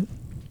dead.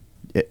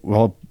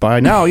 Well,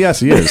 by now, yes,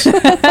 he is.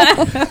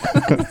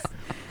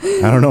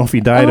 I don't know if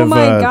he died of. Oh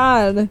my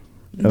god.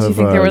 Do you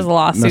think there was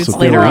lawsuits mesothelioma,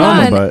 later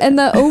on? but- And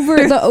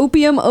the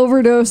opium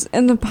overdose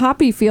in the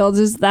poppy fields,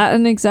 is that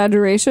an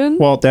exaggeration?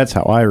 Well, that's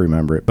how I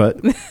remember it.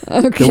 But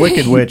Okay. the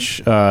Wicked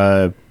Witch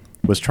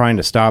was trying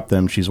to stop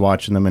them. She's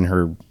watching them in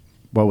her,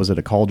 what was it,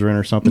 a cauldron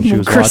or something? She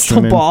was Crystal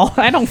watching them ball.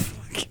 I don't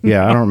fucking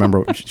Yeah, I don't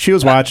remember. She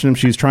was watching them.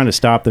 She was trying to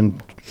stop them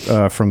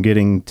from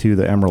getting to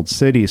the Emerald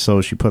City, so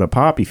she put a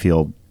poppy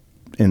field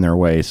in their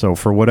way. So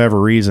for whatever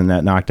reason,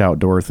 that knocked out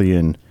Dorothy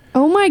and.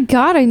 Oh my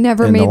god, I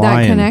never And the made that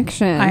Lion.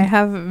 connection. I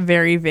have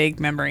very vague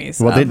memories.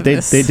 Well, of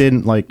this they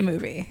didn't like.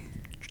 movie.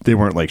 They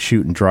weren't like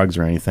shooting drugs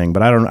or anything,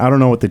 but I don't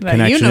know what the That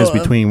connection you know is of.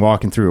 between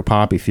walking through a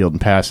poppy field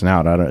and passing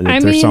out. I don't. I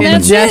There's mean, something.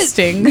 that's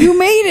Ingesting. it. You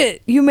made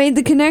it. You made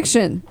the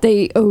connection.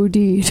 They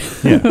OD'd.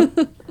 Yeah.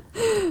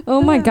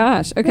 Oh my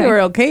gosh. They Okay.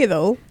 were okay,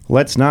 though.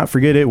 Let's not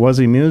forget it was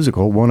a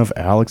musical, one of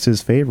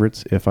Alex's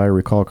favorites, if I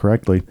recall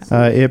correctly.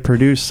 It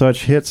produced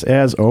such hits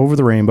as Over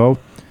the Rainbow,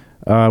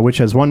 which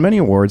has won many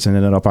awards and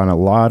ended up on a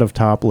lot of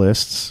top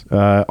lists.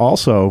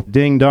 Also,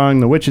 Ding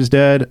Dong, The Witch is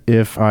Dead,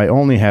 If I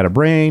Only Had a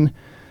Brain,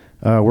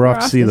 We're Off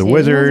to See the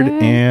Wizard,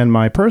 and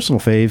my personal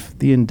fave,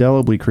 the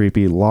indelibly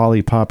creepy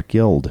Lollipop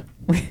Guild.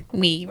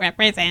 We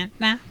represent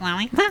the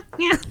lollipop.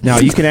 Yeah. Now,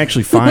 you can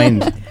actually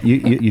find,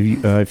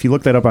 if you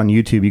look that up on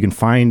YouTube, you can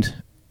find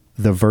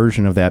the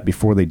version of that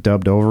before they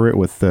dubbed over it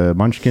with the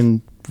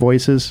Munchkin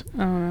voices.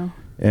 Oh no.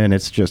 And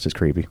it's just as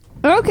creepy.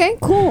 Okay,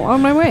 cool.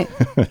 On my way.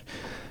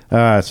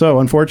 So,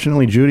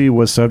 unfortunately, Judy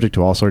was subject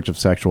to all sorts of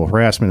sexual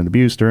harassment and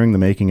abuse during the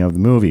making of the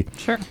movie.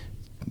 Sure.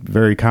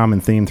 Very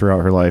common theme throughout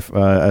her life,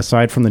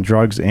 aside from the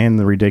drugs and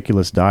the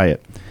ridiculous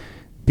diet.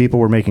 People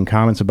were making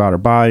comments about her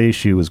body.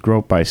 She was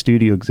groped by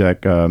studio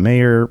exec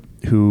Mayer,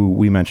 who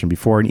we mentioned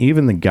before, and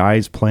even the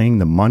guys playing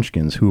the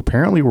Munchkins, who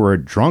apparently were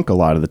drunk a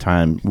lot of the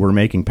time, were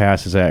making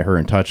passes at her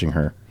and touching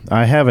her.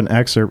 I have an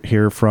excerpt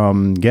here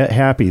from Get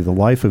Happy, The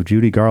Life of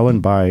Judy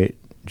Garland by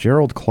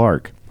Gerald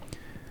Clark.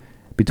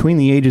 Between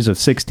the ages of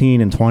 16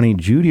 and 20,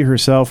 Judy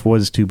herself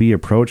was to be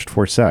approached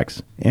for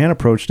sex, and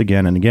approached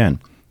again and again.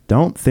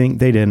 Don't think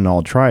they didn't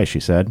all try, she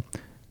said.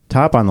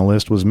 Top on the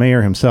list was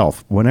Mayer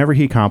himself. Whenever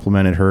he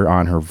complimented her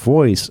on her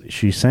voice,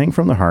 she sang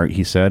from the heart,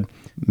 he said.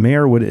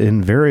 Mayer would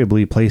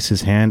invariably place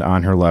his hand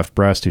on her left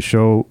breast to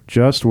show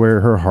just where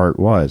her heart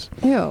was.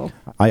 Ew.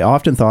 I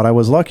often thought I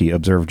was lucky,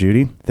 observed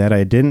Judy, that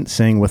I didn't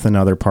sing with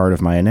another part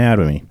of my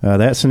anatomy.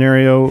 That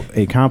scenario,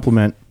 a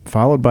compliment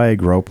followed by a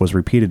grope, was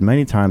repeated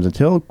many times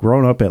until,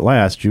 grown up at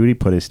last, Judy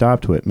put a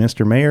stop to it.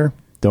 Mr. Mayer,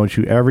 don't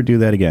you ever do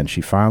that again.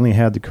 She finally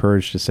had the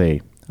courage to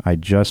say, I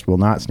just will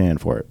not stand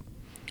for it.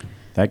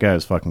 That guy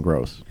is fucking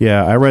gross.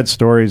 Yeah, I read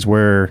stories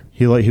where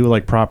he would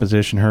like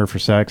proposition her for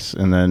sex,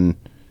 and then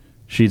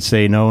she'd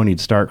say no, and he'd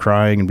start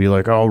crying and be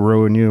like, "I'll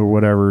ruin you" or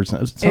whatever.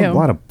 It's a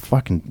lot of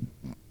fucking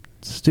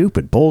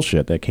stupid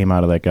bullshit that came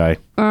out of that guy.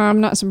 I'm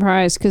not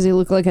surprised because he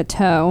looked like a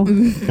toe.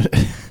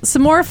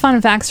 Some more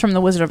fun facts from the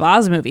Wizard of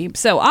Oz movie.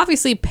 So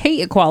obviously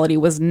pay equality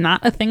was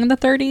not a thing in the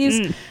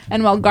 30s.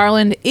 And while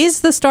Garland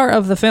is the star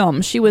of the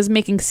film, she was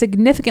making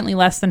significantly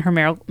less than her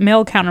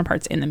male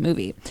counterparts in the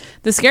movie.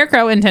 The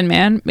Scarecrow and Tin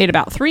Man made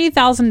about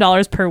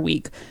 $3,000 per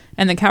week,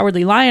 and the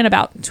Cowardly Lion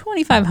about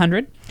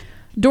 $2,500.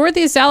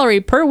 Dorothy's salary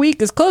per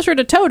week is closer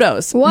to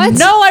Toto's. What?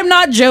 No, I'm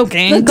not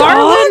joking. The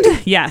Garland? dog?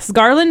 Yes,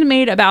 Garland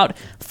made about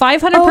 $500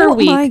 per Oh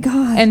week. my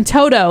God. And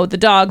Toto, the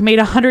dog, made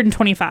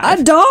 $125.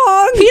 A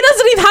dog? He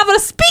doesn't even have a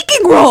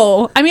speaking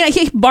role. I mean,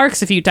 he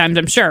barks a few times,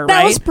 I'm sure, That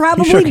right? was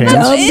probably shook hands.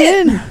 dubbed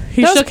in.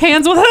 He shook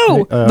hands with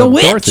who? Uh, the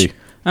witch. Dorothy.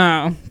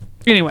 Oh.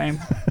 Anyway.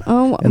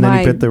 Oh And then my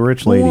he bit the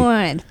rich lady.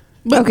 God.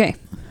 Okay.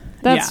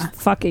 That's Yeah.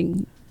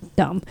 fucking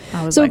dumb.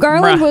 I was So like,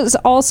 Garland bruh. was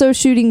also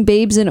shooting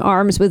Babes in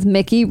Arms with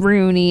Mickey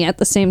Rooney at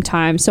the same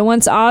time. So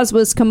once Oz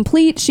was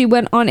complete, she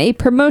went on a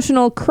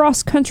promotional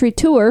cross-country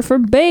tour for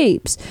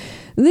Babes.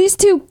 These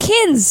two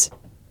kids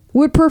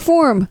would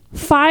perform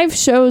 5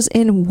 shows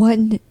in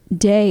one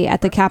day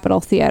at the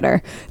Capitol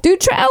Theater. Do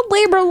child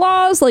labor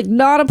laws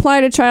not apply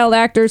to child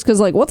actors?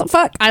 Because what the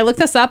fuck? I looked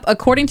this up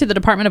according to the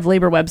Department of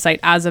Labor website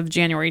as of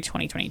January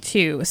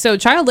 2022. So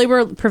child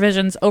labor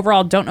provisions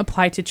overall don't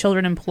apply to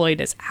children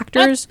employed as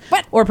actors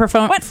or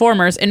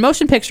performers in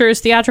motion pictures,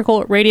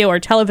 theatrical, radio, or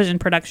television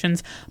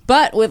productions.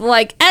 But with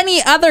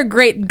any other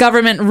great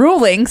government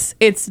rulings,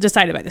 it's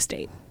decided by the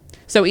state.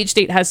 So each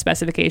state has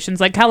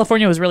specifications.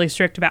 California was really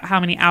strict about how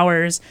many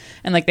hours,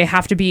 and they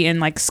have to be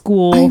in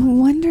school. I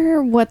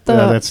wonder what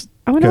the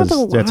I wonder what the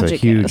logic that's a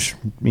huge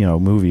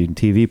movie and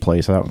TV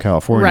place out in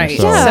California. Right.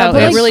 So, So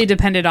it really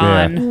depended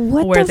on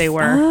where they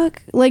were.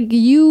 Fuck?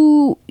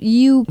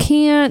 You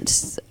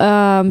can't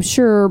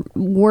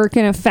work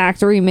in a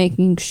factory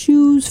making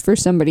shoes for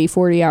somebody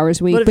 40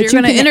 hours a week. But if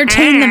you're going to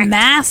entertain the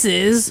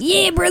masses,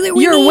 yeah, brother,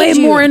 you're way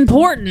more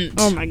important.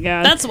 Oh my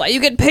god, that's why you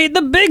get paid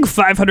the big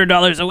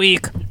 $500 a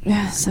week.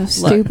 Yeah, so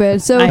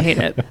stupid. So I hate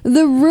it.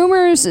 There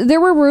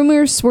were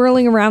rumors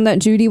swirling around that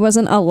Judy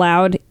wasn't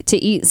allowed to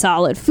eat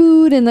solid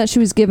food and that she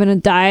was given a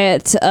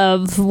diet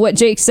of what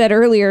Jake said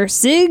earlier: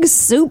 cigs,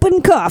 soup,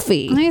 and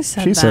coffee. I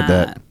said She said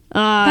that.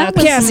 That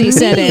was Cassie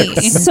said it.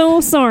 me. So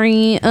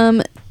sorry.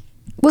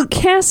 What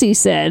Cassie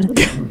said: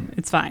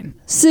 It's fine.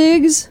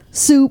 cigs,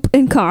 soup,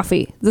 and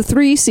coffee. The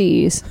 3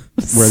 C's.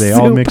 Where they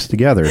all mix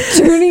together.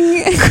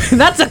 Turning.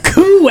 That's a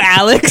coup,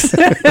 Alex.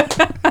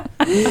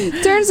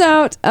 Turns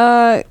out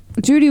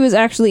Judy was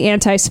actually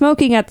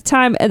anti-smoking at the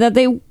time, and that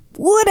they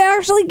would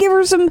actually give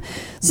her some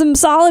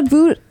solid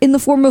food in the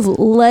form of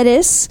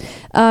lettuce,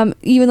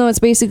 even though it's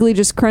basically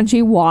just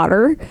crunchy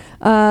water.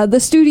 The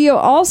studio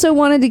also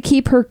wanted to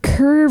keep her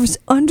curves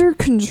under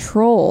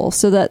control,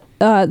 so that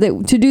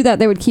to do that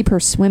they would keep her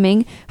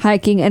swimming,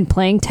 hiking, and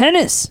playing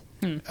tennis.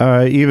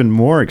 Even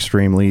more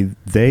extremely,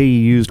 they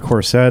used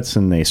corsets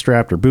and they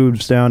strapped her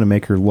boobs down to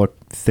make her look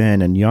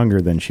thin and younger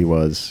than she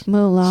was.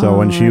 Mulan. So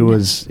when she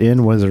was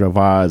in Wizard of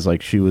Oz,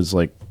 she was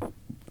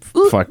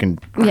fucking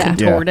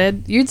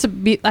Contorted.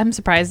 I'm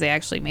surprised they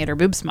actually made her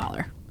boobs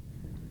smaller.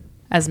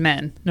 As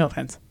men. No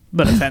offense.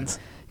 But offense.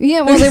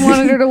 Yeah, well, they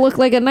wanted her to look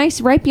like a nice,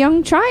 ripe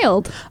young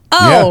child.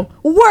 Oh,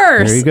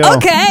 worse. There you go.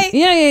 Okay.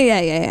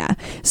 Yeah.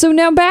 So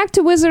now back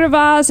to Wizard of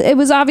Oz. It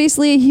was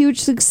obviously a huge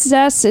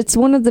success. It's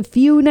one of the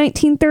few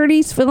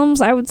 1930s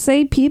films I would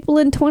say people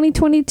in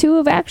 2022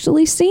 have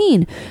actually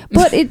seen.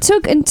 But it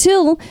took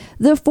until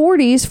the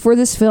 40s for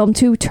this film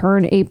to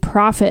turn a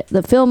profit.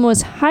 The film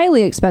was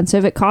highly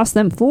expensive. It cost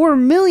them $4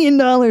 million,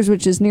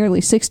 which is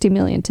nearly $60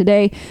 million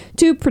today,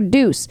 to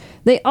produce.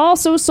 They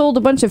also sold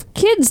a bunch of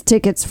kids'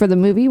 tickets for the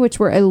movie, which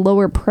were a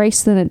lower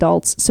price than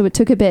adults. So it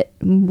took a bit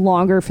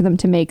longer for them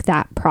to make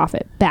that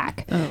profit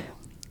back. Oh.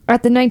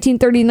 At the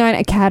 1939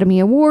 Academy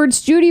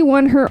Awards, Judy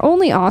won her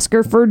only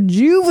Oscar for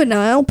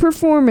juvenile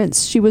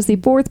performance. She was the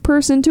 4th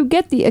person to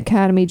get the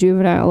Academy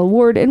Juvenile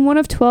Award and one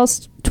of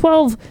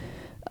 12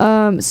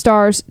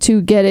 stars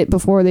to get it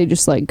before they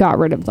just got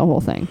rid of the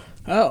whole thing.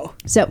 Oh.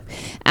 So,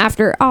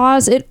 after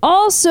Oz, it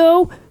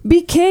also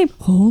became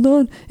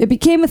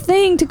a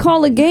thing to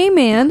call a gay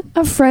man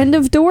a friend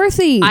of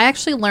Dorothy. I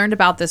actually learned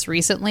about this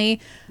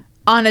recently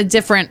on a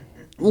different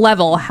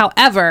level.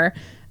 However,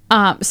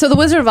 so the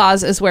Wizard of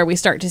Oz is where we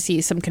start to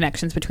see some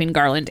connections between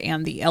Garland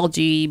and the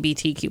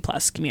LGBTQ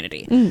plus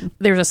community.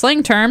 There's a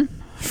slang term,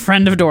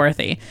 friend of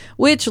Dorothy,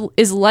 which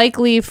is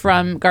likely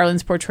from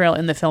Garland's portrayal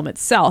in the film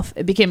itself.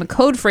 It became a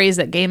code phrase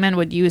that gay men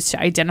would use to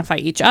identify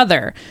each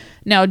other.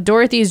 Now,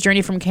 Dorothy's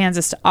journey from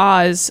Kansas to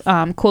Oz,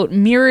 quote,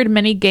 mirrored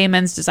many gay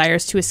men's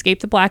desires to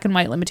escape the black and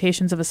white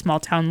limitations of a small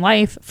town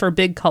life for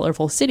big,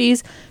 colorful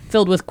cities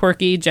filled with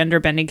quirky,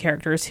 gender-bending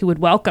characters who would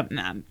welcome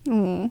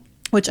them.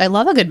 Which I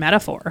love a good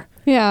metaphor.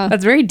 Yeah.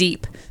 That's very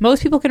deep.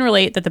 Most people can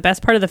relate that the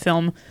best part of the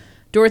film,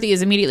 Dorothy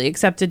is immediately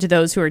accepted to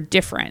those who are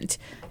different,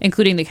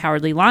 including the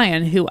Cowardly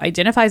Lion, who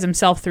identifies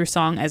himself through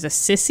song as a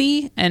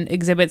sissy and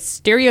exhibits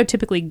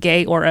stereotypically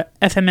gay or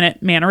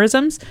effeminate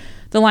mannerisms.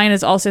 The lion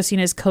is also seen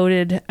as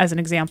coded as an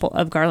example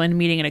of Garland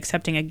meeting and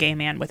accepting a gay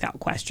man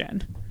without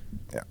question.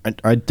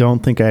 I don't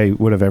think I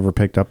would have ever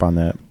picked up on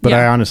that, but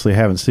I honestly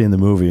haven't seen the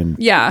movie in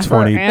 20 plus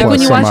When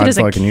you watch some it as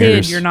a odd kid, fucking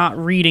years. you're not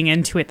reading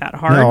into it that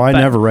hard. No, I but-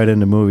 never read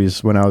into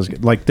movies when I was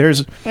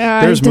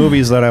there's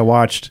movies that I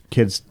watched.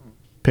 Kids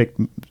pick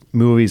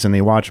movies and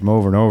they watch them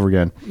over and over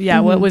again.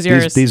 Yeah, what was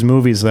yours? These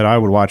movies that I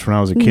would watch when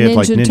I was a kid,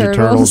 like Ninja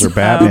Turtles or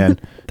Batman.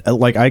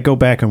 I go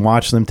back and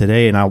watch them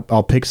today, and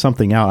I'll pick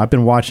something out. I've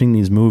been watching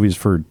these movies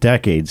for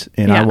decades,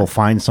 and I will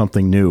find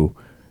something new.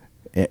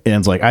 And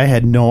it's I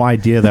had no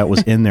idea that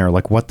was in there.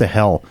 What the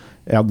hell?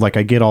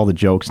 I get all the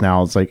jokes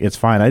now. It's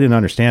fine. I didn't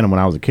understand them when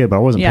I was a kid, but I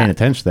wasn't paying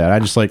attention to that. I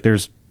just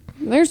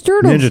there's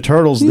turtles. Ninja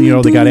Turtles,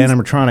 they got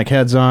animatronic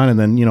heads on, and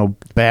then,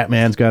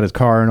 Batman's got his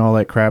car and all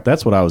that crap.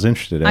 That's what I was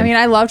interested in. I mean,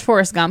 I loved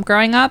Forrest Gump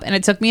growing up, and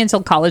it took me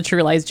until college to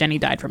realize Jenny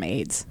died from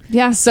AIDS.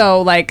 Yeah.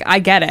 So, I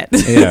get it.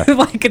 Yeah.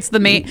 It's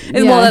the main...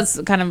 Well,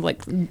 that's kind of,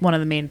 one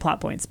of the main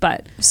plot points,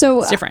 but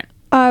So it's different.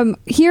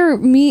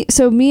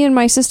 me and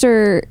my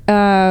sister,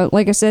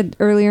 like I said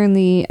earlier in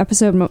the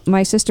episode,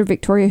 my sister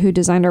Victoria, who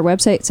designed our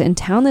website, is in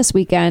town this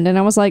weekend, and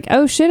I was like,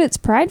 oh shit, it's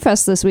Pride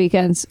Fest this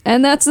weekend,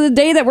 and that's the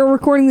day that we're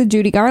recording the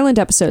Judy Garland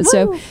episode.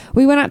 So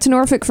we went out to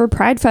Norfolk for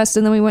Pride Fest,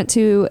 and then we went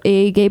to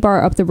a gay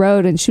bar up the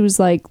road, and she was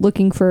like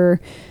looking for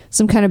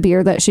some kind of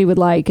beer that she would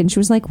like, and she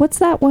was like, what's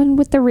that one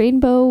with the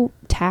rainbow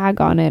tag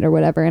on it or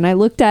whatever? And I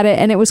looked at it,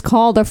 and it was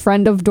called A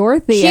Friend of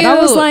Dorothy. Cute. And I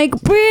was like,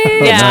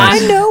 bitch, Yeah. I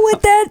know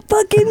what that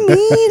fucking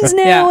means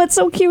now. Yeah. It's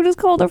so cute. It's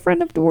called A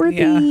Friend of Dorothy.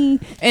 Yeah.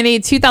 In a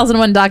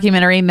 2001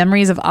 documentary,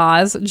 Memories of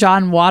Oz,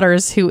 John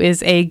Waters, who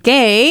is a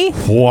gay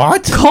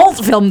What?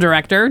 cult film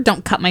director,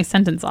 don't cut my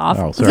sentence off.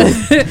 Oh,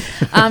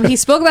 sorry. He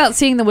spoke about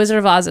seeing The Wizard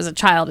of Oz as a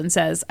child and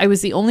says, I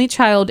was the only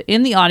child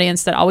in the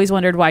audience that always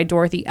wondered why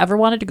Dorothy ever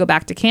wanted to go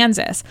back to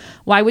Kansas.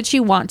 Why would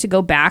she want to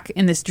go back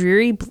in this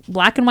dreary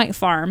black and white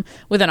farm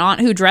with an aunt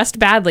who dressed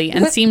badly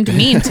and seemed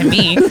mean to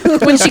me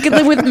when she could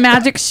live with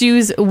magic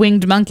shoes,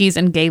 winged monkeys,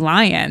 and gay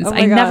lions? Oh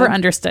my I never God.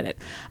 understood it.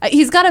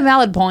 He's got a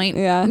valid point.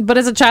 Yeah. But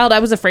as a child, I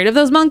was afraid of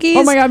those monkeys.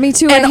 Oh my God, me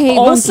too. And I hate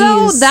also,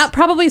 monkeys. that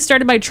probably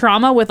started my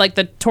trauma with like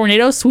the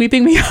tornado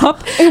sweeping me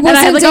up. It And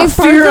I had like wasn't a Dave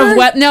fear Parker? of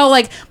what? No,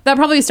 like that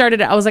probably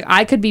started it. I was like,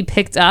 I could be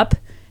picked up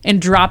and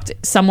dropped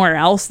somewhere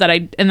else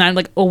and I'm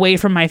like away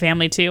from my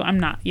family too. I'm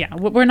not. Yeah,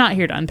 we're not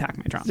here to unpack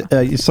my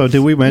trauma. So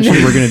did we mention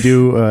we're going to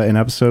do an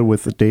episode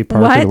with Dave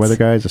Parker, What? the weather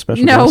guy, as a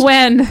special No, guest?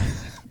 when?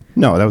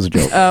 No, that was a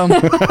joke.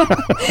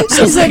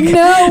 She's like,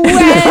 no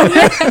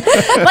way.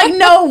 Like,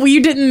 no,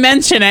 you didn't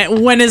mention it.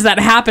 When is that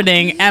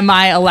happening? Am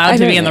I allowed I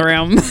to be don't in the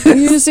room?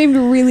 You just seemed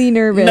really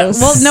nervous.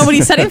 Well,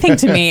 nobody said anything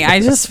to me. I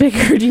just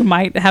figured you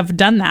might have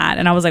done that.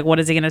 And I was like, what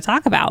is he going to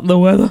talk about? The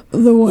weather.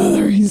 The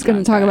weather. He's going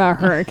to talk about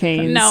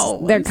hurricanes.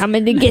 No. They're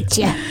coming to get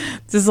you.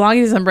 As long as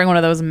he doesn't bring one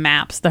of those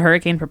maps, the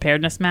hurricane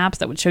preparedness maps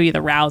that would show you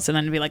the routes and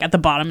then it'd be like at the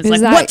bottom, it's Is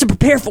like that- what to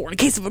prepare for in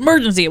case of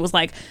emergency. It was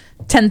like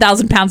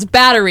 10,000 pounds of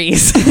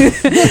batteries,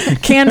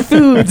 canned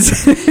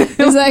foods.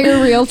 Is that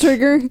your real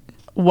trigger?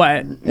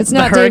 What? It's The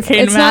not Dave-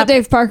 hurricane it's not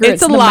Dave Parker, It's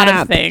it's a the lot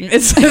map. of things.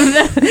 It's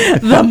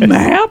the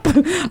map.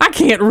 I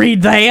can't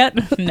read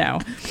that. No,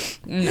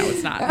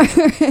 it's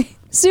not.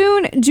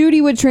 Soon, Judy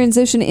would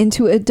transition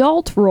into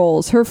adult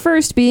roles, her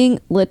first being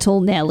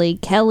Little Nellie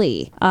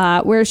Kelly,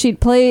 where she'd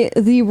play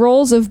the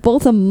roles of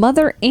both a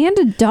mother and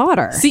a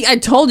daughter. See, I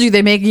told you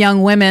they make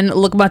young women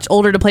look much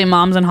older to play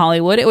moms in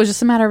Hollywood. It was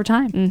just a matter of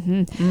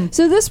time.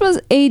 So this was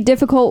a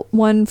difficult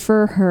one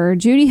for her.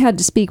 Judy had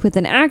to speak with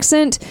an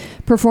accent,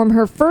 perform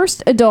her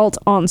first adult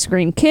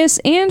on-screen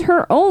kiss, and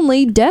her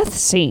only death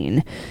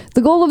scene.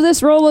 The goal of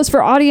this role was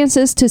for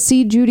audiences to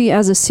see Judy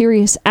as a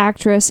serious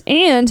actress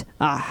and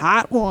a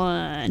hot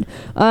one.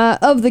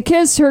 Of the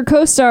kiss, her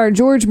co-star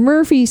George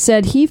Murphy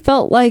said he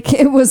felt like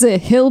it was a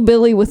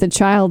hillbilly with a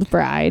child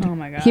bride. Oh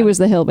my God. He was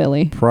the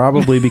hillbilly.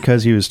 Probably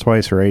because he was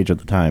twice her age at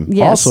the time.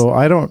 Yes. Also,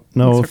 I don't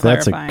know Thanks if for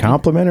that's a clarifying.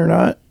 compliment or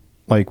not.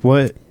 Like,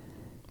 what?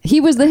 He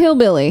was the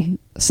hillbilly.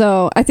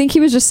 So I think he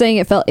was just saying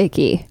it felt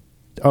icky.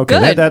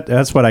 Okay, Good.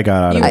 that's what I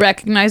got out You of it.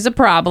 recognize the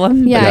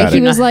problem. Yeah, Got he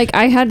it. was like,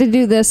 I had to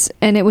do this,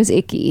 and it was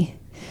icky.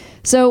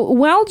 So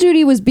while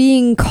Judy was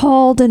being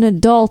called an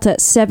adult at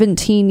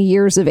 17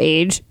 years of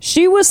age,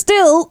 she was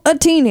still a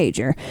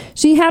teenager.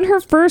 She had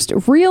her first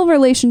real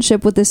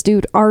relationship with this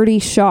dude, Artie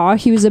Shaw.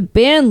 He was a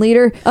band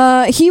leader.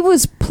 He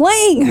was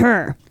playing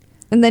her.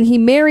 And then he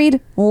married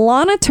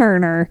Lana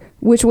Turner,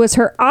 which was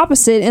her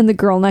opposite in The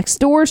Girl Next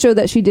Door show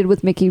that she did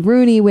with Mickey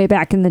Rooney way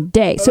back in the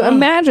day. So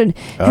imagine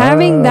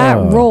having that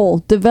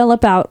role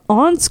develop out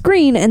on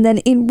screen, and then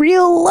in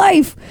real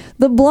life,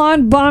 the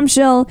blonde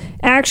bombshell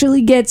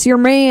actually gets your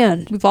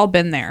man. We've all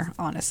been there,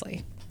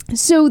 honestly.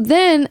 So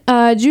then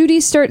Judy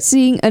starts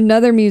seeing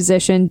another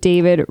musician,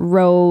 David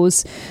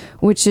Rose,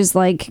 which is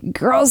like,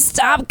 girl,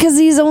 stop, because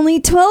he's only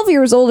 12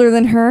 years older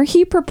than her.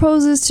 He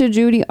proposes to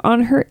Judy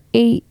on her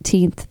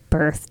 18th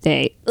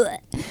birthday. Ugh.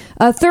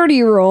 A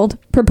 30-year-old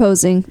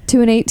proposing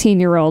to an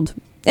 18-year-old.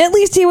 At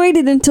least he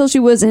waited until she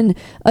was an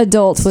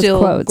adult with Still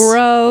quotes.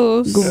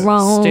 gross.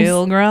 Gross.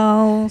 Still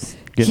gross.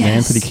 Getting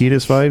Yes. Anthony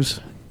Kiedis vibes?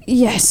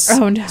 Yes.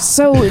 Oh, no.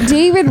 So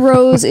David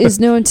Rose is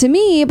known to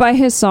me by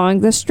his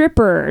song The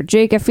Stripper.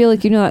 Jake, I feel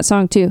like you know that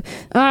song too.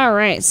 All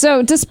right.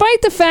 So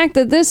despite the fact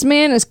that this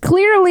man is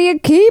clearly a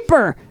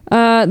keeper,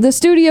 the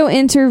studio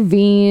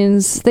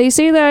intervenes. They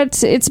say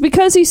that it's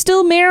because he's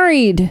still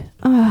married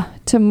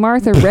to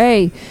Martha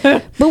Ray.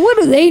 But what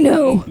do they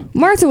know?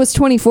 Martha was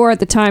 24 at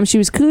the time. She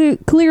was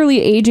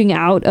clearly aging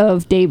out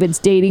of David's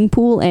dating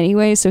pool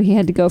anyway, so he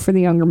had to go for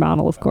the younger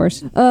model, of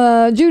course.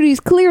 Judy's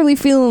clearly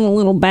feeling a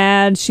little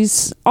bad.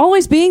 She's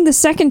always being the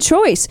second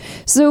choice.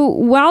 So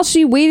while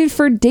she waited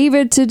for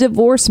David to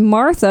divorce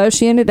Martha,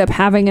 she ended up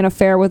having an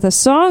affair with a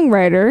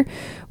songwriter,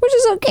 which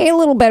is okay, a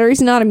little better.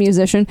 He's not a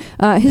musician.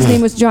 His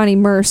name was Johnny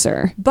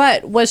Mercer.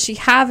 But was she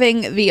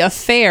having the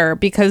affair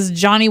because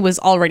Johnny was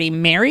already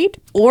married? married?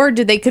 Or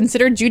did they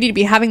consider Judy to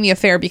be having the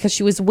affair because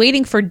she was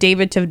waiting for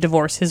David to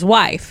divorce his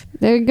wife?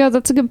 There you go.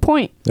 That's a good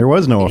point. There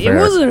was no affair. It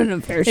wasn't an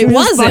affair. She It was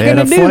wasn't. fucking They had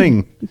a dude.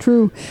 fling.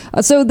 True.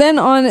 So then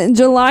on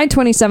July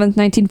 27th,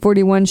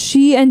 1941,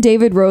 she and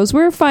David Rose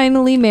were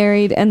finally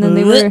married, and then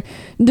they were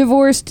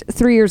divorced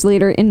 3 years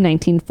later in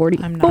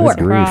 1944. I'm not grief.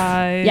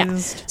 surprised. Yeah.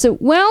 So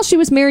while she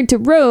was married to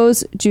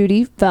Rose,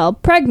 Judy fell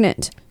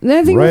pregnant. And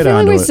I think Right I feel like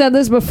onto we it. said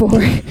this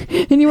before,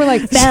 and you were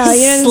like, "Fell,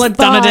 you didn't Slipped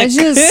fall. on a dick." She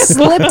just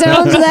slipped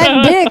onto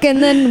that dick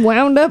and then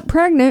wound up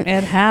pregnant."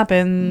 It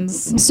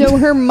happens. So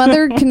her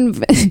mother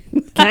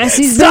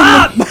Cassie's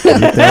Stop!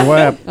 They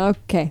wept.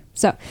 Okay.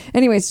 So,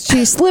 anyways,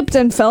 she slipped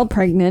and fell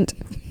pregnant.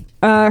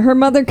 Her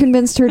mother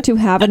convinced her to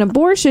have an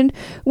abortion,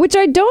 which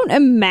I don't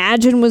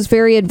imagine was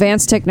very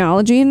advanced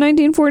technology in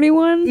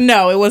 1941.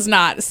 No, it was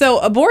not. So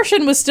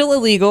abortion was still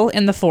illegal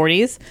in the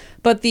 40s,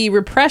 but the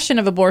repression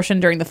of abortion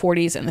during the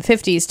 40s and the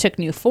 50s took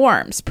new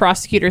forms.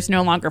 Prosecutors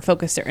no longer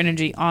focused their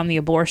energy on the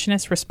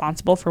abortionist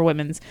responsible for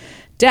women's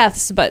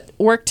deaths, but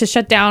worked to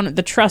shut down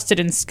the trusted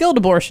and skilled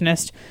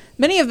abortionist,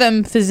 many of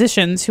them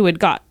physicians who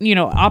had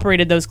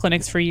operated those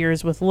clinics for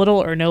years with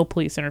little or no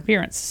police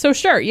interference. So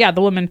sure, yeah,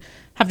 the women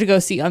have to go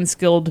see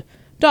unskilled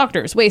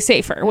doctors, way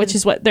safer, which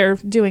is what they're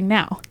doing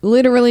now.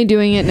 Literally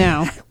doing it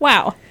now.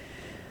 Wow.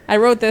 I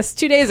wrote this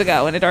 2 days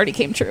ago and it already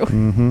came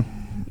true.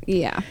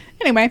 Yeah.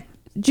 Anyway,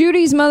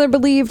 Judy's mother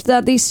believed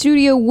that the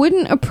studio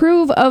wouldn't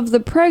approve of the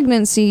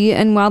pregnancy,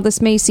 and while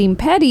this may seem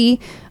petty,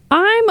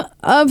 I'm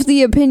of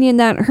the opinion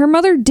that her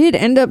mother did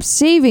end up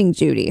saving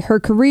Judy, her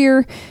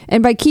career,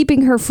 and by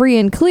keeping her free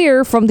and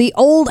clear from the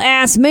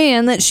old-ass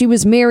man that she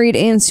was married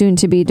and soon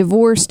to be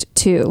divorced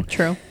to.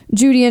 True.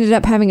 Judy ended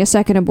up having a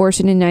second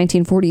abortion in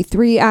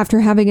 1943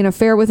 after having an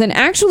affair with an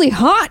actually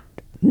hot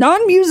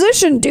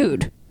non-musician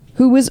dude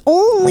who was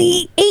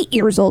only 8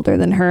 years older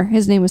than her.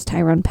 His name was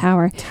Tyrone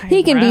Power.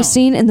 He can be Tyrone.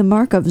 seen in The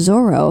Mark of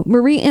Zorro,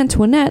 Marie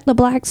Antoinette, The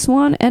Black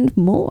Swan, and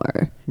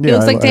more. He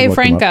looks like Dave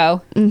looked him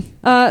up.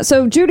 Franco.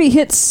 So Judy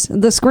hits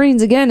the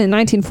screens again in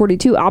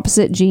 1942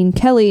 opposite Gene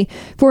Kelly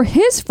for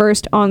his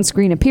first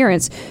on-screen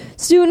appearance.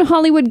 Soon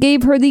Hollywood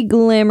gave her the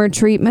glamour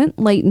treatment,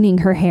 lightening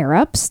her hair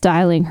up,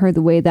 styling her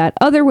the way that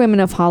other women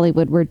of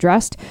Hollywood were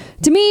dressed.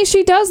 To me,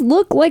 she does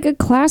look like a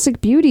classic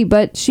beauty,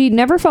 but she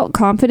never felt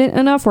confident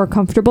enough or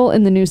comfortable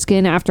in the new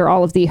skin after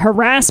all of the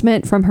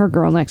harassment from her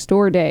girl next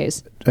door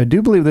days. I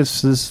do believe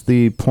this is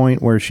the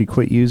point where she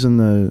quit using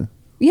the...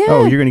 Yeah.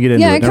 Oh, you're going to get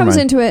into it. Yeah, it Never comes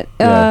mind. into it.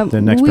 Yeah,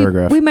 the next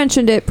paragraph. We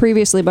mentioned it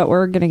previously, but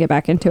we're going to get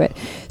back into it.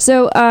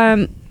 So,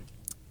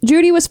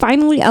 Judy was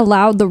finally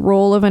allowed the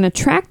role of an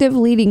attractive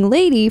leading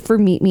lady for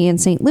Meet Me in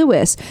St.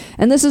 Louis.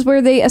 And this is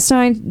where they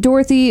assigned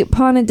Dorothy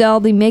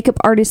Ponadell, the makeup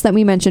artist that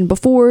we mentioned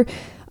before.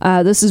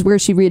 This is where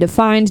she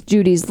redefined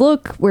Judy's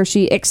look, where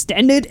she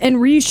extended and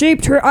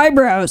reshaped her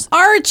eyebrows.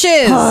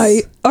 Arches!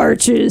 High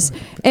arches.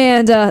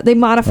 And they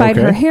modified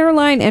Okay. her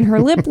hairline and her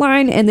lip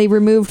line, and they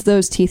removed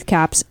those teeth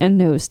caps and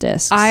nose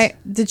discs.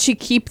 Did she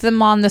keep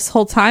them on this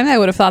whole time? I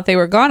would have thought they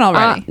were gone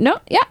already. No,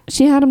 yeah,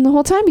 she had them the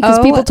whole time because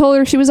Oh. people told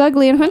her she was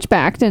ugly and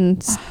hunchbacked,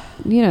 and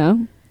you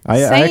know.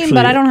 Same,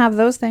 but I don't have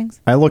those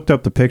things. I looked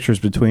up the pictures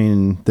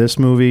between this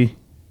movie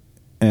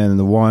and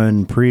the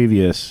one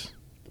previous,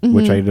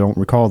 which I don't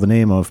recall the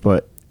name of,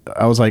 but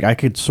I was like, I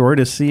could sort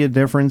of see a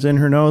difference in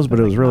her nose, but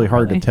it was really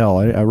hard to tell.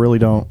 I really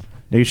don't.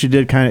 Maybe she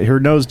did her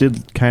nose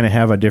did kind of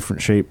have a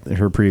different shape in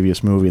her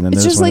previous movie, and then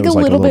It's this just one like it a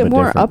was little bit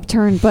more different.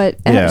 upturned, but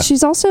Yeah.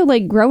 she's also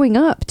like growing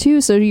up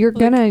too, so you're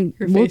gonna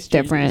look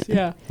different.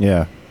 Yeah.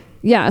 Yeah.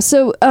 Yeah,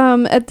 so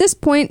at this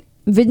point,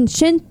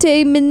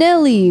 Vincente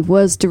Minnelli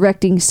was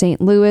directing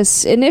St.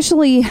 Louis,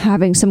 initially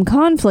having some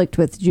conflict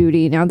with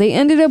Judy. Now, they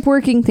ended up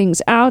working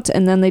things out,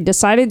 and then they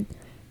decided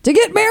to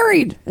get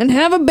married and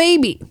have a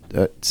baby.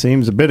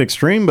 Seems a bit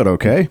extreme, but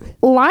okay.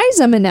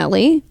 Liza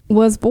Minnelli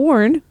was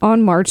born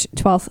on March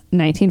 12th,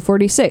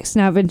 1946.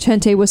 Now,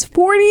 Vincente was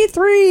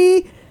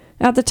 43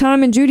 at the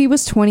time, and Judy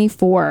was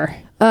 24.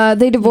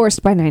 They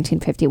divorced by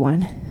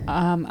 1951.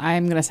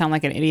 I'm going to sound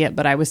like an idiot,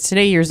 but I was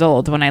today years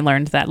old when I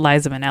learned that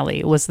Liza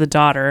Minnelli was the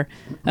daughter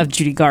of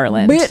Judy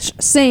Garland. Bitch,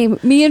 same.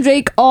 Me and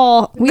Jake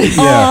all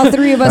Yeah.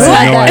 three of us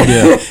I had had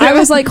no that. idea. I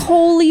was like,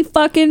 holy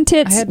fucking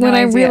tits I had no when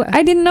I idea. realized.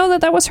 I didn't know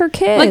that was her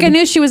kid. Like, I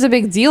knew she was a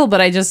big deal, but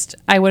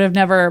I would have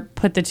never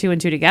put the two and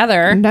two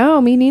together.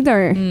 No, me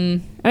neither.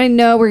 I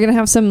know we're going to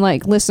have some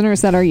like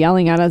listeners that are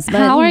yelling at us. But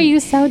How are you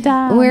so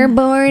dumb? We're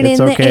born It's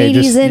in okay, the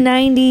 80s just- and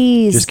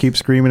 90s. Just keep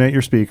screaming at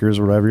your speakers,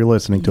 whatever you're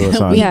listening to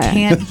us on. We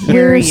can't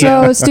hear We're you.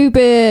 so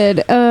stupid.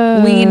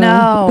 We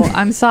know.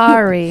 I'm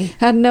sorry.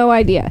 Had no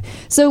idea.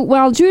 So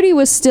while Judy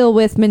was still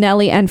with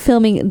Minnelli and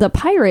filming The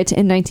Pirate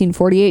in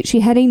 1948, she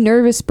had a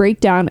nervous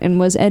breakdown and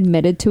was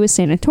admitted to a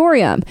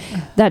sanatorium.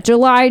 That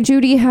July,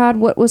 Judy had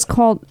what was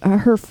called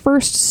her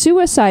first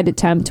suicide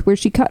attempt, where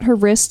she cut her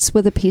wrists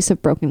with a piece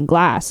of broken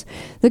glass.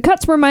 The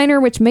cuts were minor,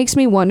 which makes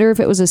me wonder if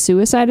it was a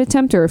suicide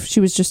attempt or if she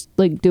was just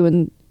like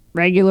doing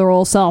regular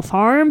old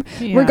self-harm.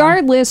 Yeah.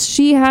 Regardless,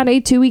 she had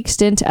a 2-week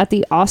stint at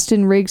the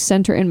Austin Riggs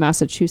Center in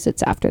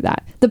Massachusetts after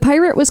that. The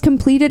Pirate was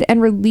completed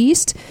and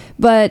released,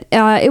 but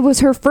it was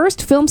her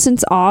first film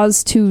since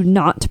Oz to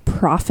not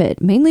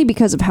profit, mainly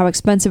because of how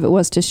expensive it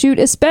was to shoot,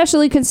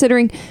 especially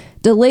considering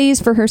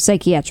delays for her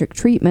psychiatric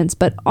treatments,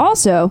 but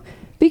also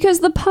because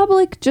the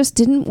public just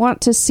didn't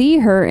want to see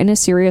her in a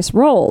serious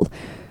role.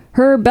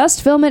 Her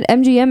best film at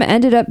MGM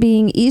ended up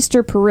being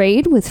Easter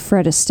Parade with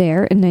Fred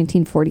Astaire in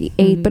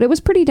 1948, but it was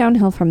pretty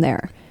downhill from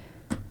there.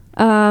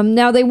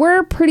 Now, they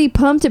were pretty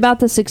pumped about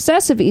the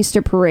success of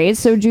Easter Parade,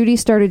 so Judy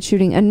started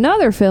shooting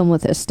another film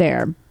with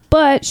Astaire,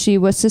 but she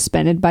was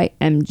suspended by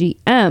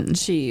MGM.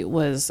 She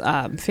was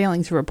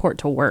failing to report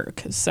to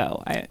work,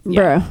 so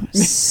Bruh,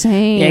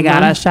 same. You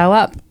gotta show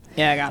up.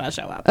 Yeah, I gotta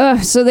show up.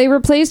 So they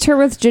replaced her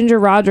with Ginger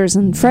Rogers,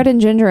 and Fred and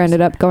Ginger ended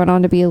up going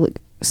on to be a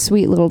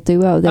sweet little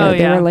duo there. Oh, They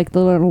yeah. were like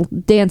the little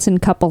dancing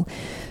couple.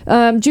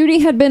 Judy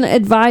had been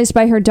advised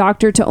by her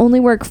doctor to only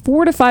work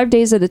 4 to 5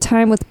 days at a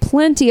time with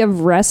plenty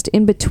of rest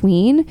in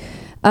between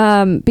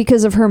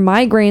because of her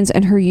migraines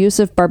and her use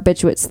of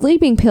barbiturate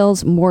sleeping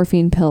pills,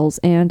 morphine pills,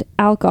 and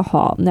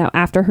alcohol. Now,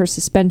 after her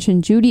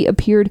suspension, Judy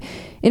appeared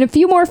in a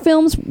few more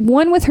films,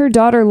 one with her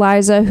daughter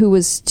Liza, who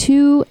was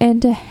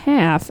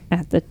 2.5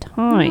 at the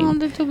time. Oh,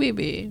 little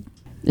baby.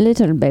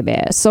 Little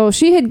baby. So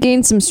she had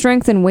gained some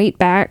strength and weight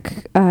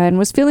back and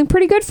was feeling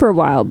pretty good for a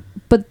while.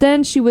 But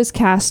then she was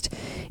cast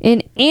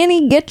in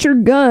Annie Get Your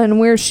Gun,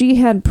 where she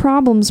had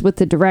problems with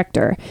the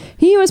director.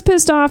 He was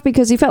pissed off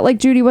because he felt like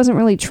Judy wasn't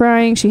really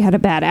trying. She had a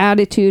bad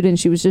attitude and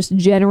she was just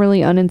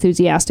generally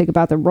unenthusiastic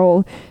about the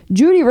role.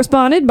 Judy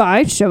responded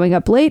by showing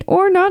up late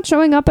or not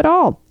showing up at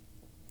all.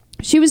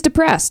 She was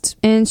depressed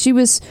and she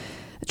was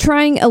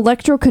trying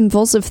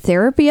electroconvulsive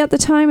therapy at the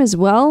time as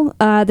well.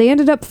 They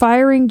ended up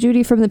firing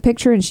Judy from the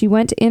picture and she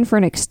went in for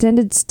an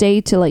extended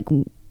stay to like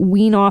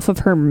wean off of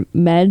her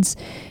meds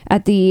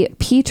at the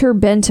Peter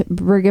Bent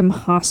Brigham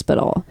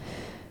Hospital.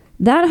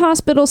 That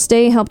hospital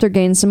stay helped her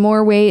gain some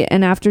more weight,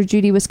 and after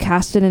Judy was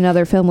cast in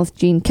another film with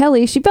Gene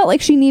Kelly, she felt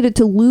like she needed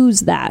to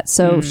lose that.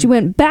 So she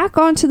went back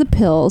onto the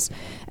pills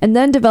and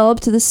then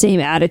developed the same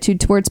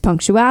attitude towards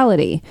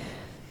punctuality.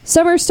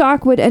 Summer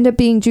Stock would end up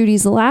being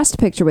Judy's last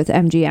picture with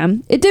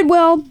MGM. It did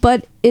well,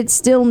 but it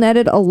still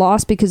netted a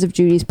loss because of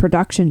Judy's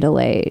production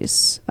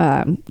delays,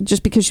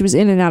 just because she was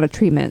in and out of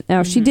treatment.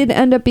 Now, she did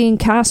end up being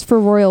cast for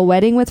Royal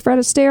Wedding with Fred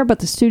Astaire, but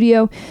the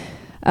studio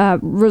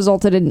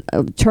resulted in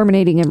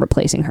terminating and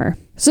replacing her.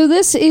 So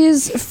this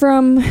is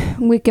from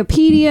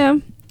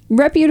Wikipedia.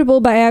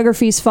 Reputable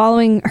biographies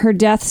following her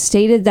death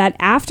stated that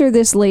after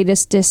this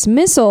latest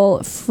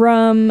dismissal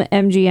from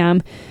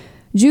MGM,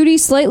 Judy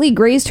slightly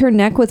grazed her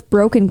neck with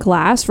broken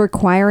glass,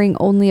 requiring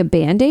only a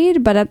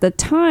Band-Aid, but at the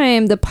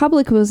time, the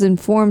public was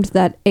informed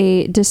that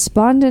a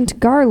despondent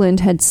Garland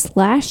had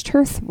slashed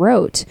her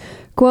throat.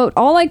 Quote,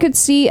 "All I could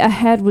see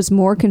ahead was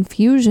more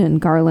confusion,"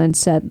 Garland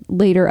said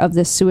later of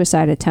this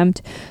suicide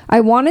attempt.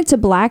 "I wanted to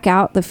black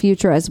out the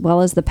future as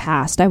well as the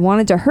past. I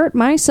wanted to hurt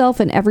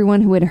myself and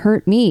everyone who had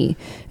hurt me."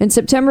 In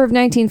September of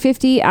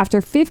 1950,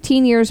 after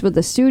 15 years with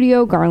the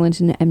studio, Garland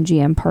and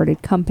MGM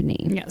parted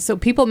company. Yeah, so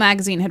People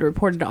magazine had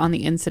reported on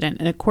the incident,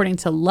 and according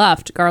to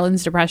Luft,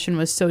 Garland's depression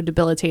was so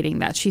debilitating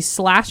that she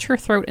slashed her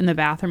throat in the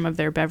bathroom of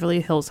their Beverly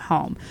Hills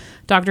home.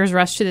 Doctors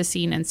rushed to the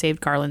scene and saved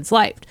Garland's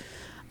life.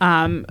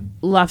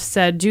 Luft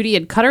said Judy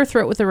had cut her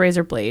throat with a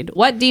razor blade.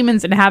 What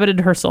demons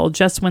inhabited her soul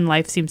just when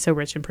life seemed so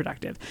rich and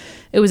productive?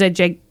 It was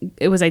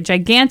a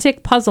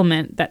gigantic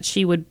puzzlement that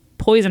she would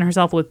poison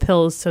herself with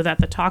pills so that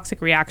the toxic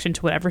reaction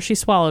to whatever she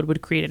swallowed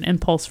would create an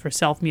impulse for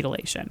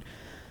self-mutilation.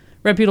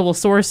 Reputable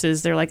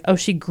sources, they're like, oh,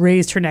 she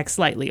grazed her neck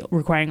slightly,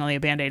 requiring only a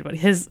Band-Aid. But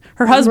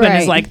her husband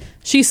is like,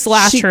 she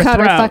slashed her cut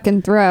throat. her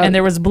fucking throat. And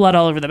there was blood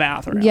all over the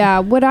bathroom. Yeah,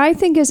 what I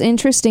think is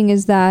interesting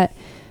is that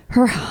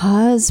her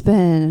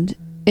husband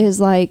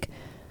is like,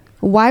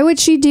 why would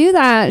she do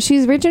that?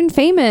 She's rich and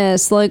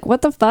famous. Like,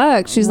 what the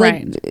fuck? She's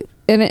Right. like,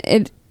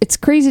 and it's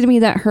crazy to me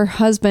that her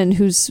husband,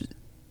 who's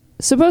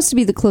supposed to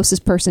be the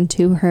closest person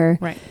to her,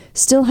 Right.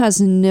 still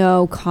has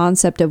no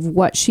concept of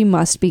what she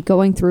must be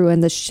going through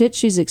and the shit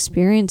she's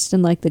experienced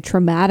and like the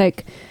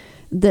traumatic,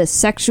 the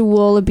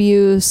sexual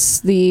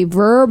abuse, the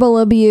verbal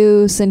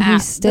abuse, and At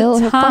he's still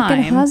the her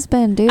fucking time-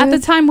 husband, dude. At the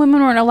time,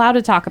 women weren't allowed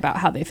to talk about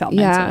how they felt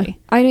mentally.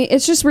 I mean,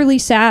 it's just really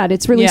sad.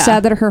 It's really Yeah.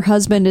 sad that her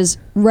husband is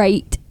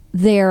right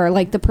there,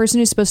 like the person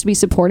who's supposed to be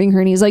supporting her,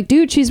 and he's like,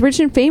 dude, she's rich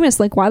and famous.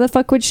 Like, why the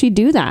fuck would she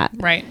do that?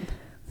 Right.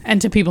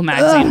 And to People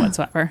magazine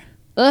whatsoever.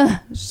 Ugh,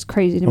 it's just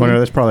crazy to I wonder me.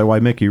 that's probably why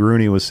Mickey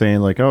Rooney was saying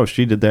like, "Oh,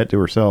 she did that to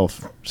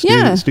herself."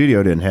 Yeah.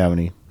 Studio didn't have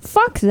any.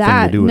 Fuck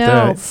that. do with No,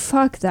 that.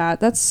 fuck that.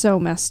 That's so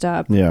messed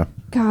up. Yeah.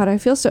 God, I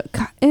feel so.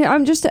 God,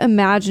 I'm just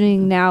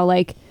imagining now,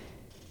 like,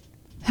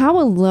 how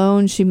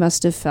alone she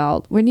must have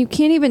felt when you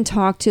can't even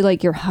talk to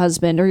like your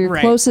husband or your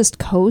Right. closest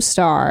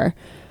co-star.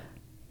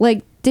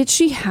 Like, did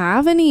she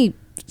have any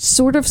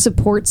sort of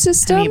support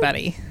system?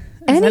 Anybody.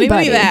 Is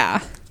Anybody.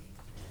 there?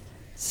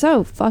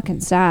 So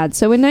fucking sad.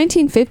 So in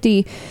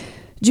 1950,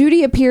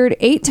 Judy appeared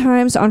 8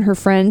 times on her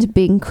friend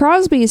Bing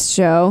Crosby's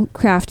show,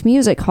 Kraft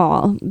Music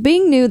Hall.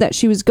 Bing knew that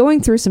she was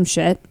going through some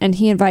shit, and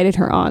he invited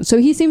her on. So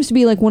he seems to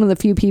be like one of the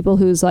few people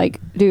who's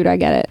like, dude, I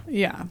get it.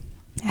 Yeah.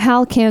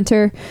 Hal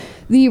Cantor,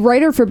 the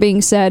writer for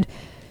Bing, said,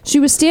 she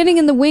was standing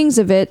in the wings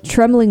of it,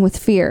 trembling with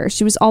fear.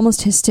 She was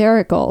almost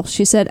hysterical.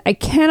 She said, I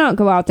cannot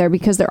go out there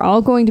because they're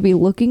all going to be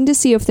looking to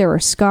see if there are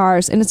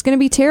scars, and it's going to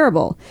be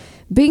terrible.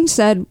 Bing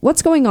said,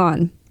 what's going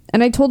on?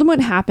 And I told him what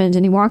happened,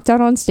 and he walked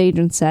out on stage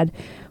and said,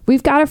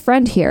 we've got a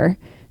friend here.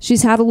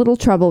 She's had a little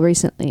trouble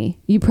recently.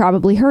 You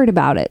probably heard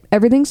about it.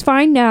 Everything's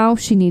fine now.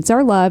 She needs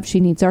our love. She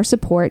needs our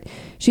support.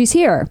 She's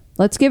here.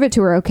 Let's give it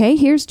to her, okay?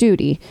 Here's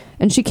Judy.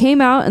 And she came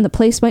out, and the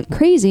place went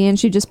crazy, and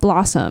she just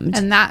blossomed.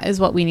 And that is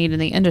what we need in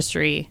the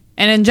industry,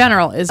 and in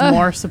general, is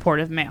more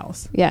supportive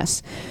males.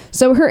 Yes.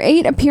 So her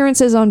 8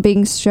 appearances on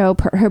Bing's show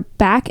put her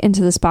back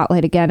into the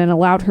spotlight again and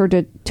allowed her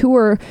to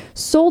tour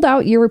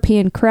sold-out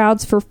European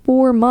crowds for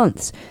 4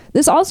 months.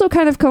 This also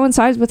kind of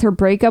coincides with her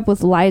breakup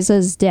with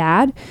Liza's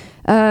dad.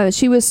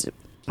 She was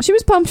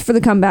pumped for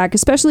the comeback,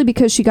 especially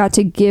because she got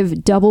to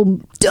give double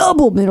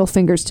middle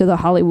fingers to the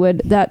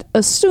Hollywood that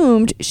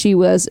assumed she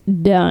was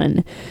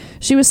done.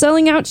 She was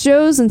selling out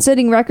shows and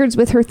setting records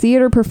with her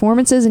theater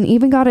performances, and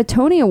even got a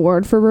Tony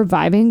Award for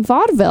reviving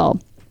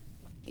vaudeville.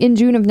 In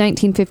June of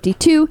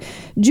 1952,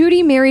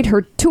 Judy married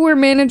her tour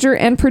manager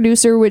and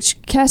producer,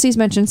 which Cassie's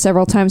mentioned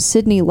several times,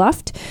 Sidney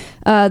Luft.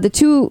 The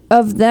two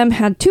of them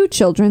had 2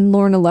 children,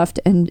 Lorna Luft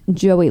and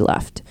Joey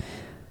Luft.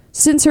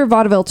 Since her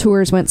vaudeville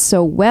tours went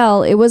so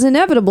well, it was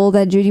inevitable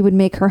that Judy would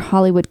make her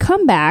Hollywood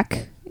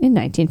comeback in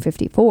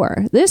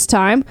 1954. This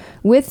time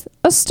with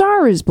A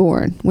Star Is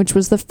Born, which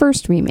was the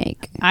first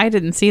remake. I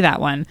didn't see that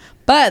one,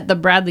 but the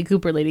Bradley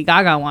Cooper Lady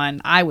Gaga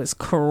one, I was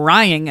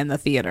crying in the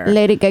theater.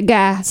 Lady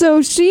Gaga.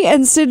 So she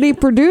and Sidney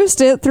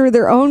produced it through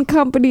their own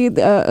company,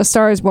 A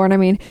Star Is Born,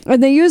 and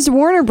they used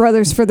Warner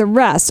Brothers for the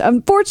rest.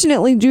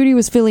 Unfortunately, Judy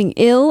was feeling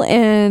ill,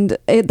 and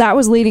that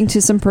was leading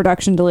to some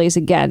production delays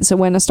again. So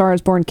when A Star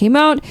Is Born came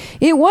out,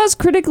 it was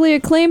critically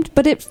acclaimed,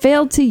 but it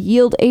failed to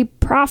yield a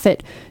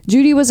profit.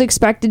 Judy was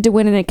expected to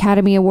win an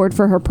Academy Award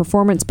for her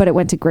performance, but it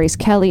went to Grace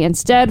Kelly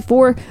instead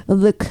for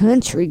The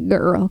Country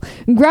Girl.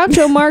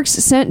 Groucho Marx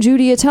sent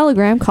Judy a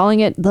telegram calling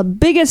it the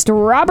biggest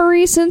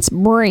robbery since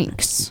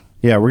Brinks.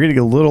 Yeah, we're going to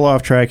get a little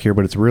off track here,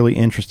 but it's a really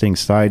interesting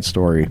side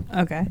story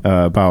Okay.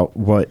 about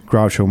what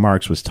Groucho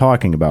Marx was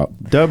talking about.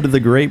 Dubbed the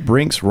Great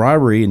Brinks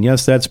Robbery, and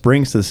yes, that's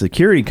Brinks, the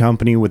security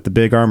company with the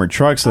big armored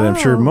trucks that I'm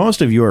sure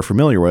most of you are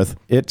familiar with.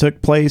 It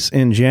took place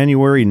in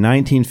January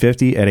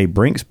 1950 at a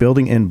Brinks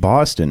building in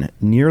Boston.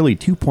 Nearly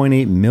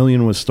 2.8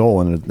 million was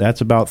stolen, and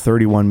that's about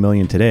 31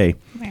 million today.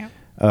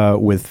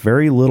 With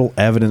very little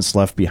evidence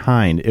left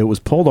behind. It was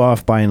pulled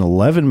off by an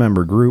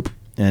 11-member group,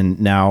 and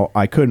now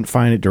I couldn't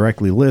find it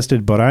directly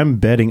listed, but I'm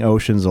betting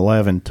Ocean's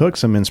 11 took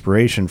some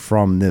inspiration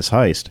from this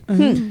heist.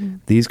 Mm-hmm.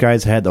 These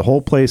guys had the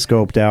whole place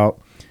scoped out,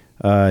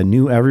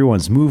 knew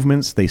everyone's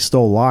movements. They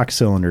stole lock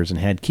cylinders and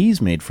had keys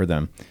made for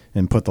them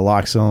and put the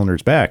lock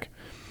cylinders back.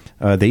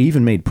 They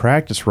even made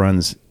practice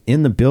runs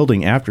in the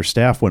building after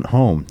staff went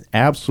home.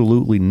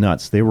 Absolutely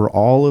nuts. They were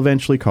all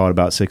eventually caught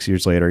about 6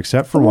 years later,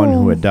 except for one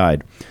who had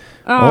died.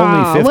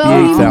 Only 58,000.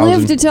 Well, he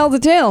lived to tell the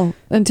tale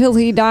until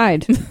he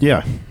died.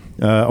 Yeah.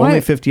 Only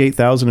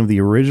 58,000 of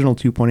the original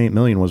 2.8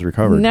 million was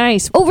recovered.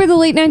 Nice. Over the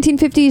late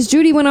 1950s,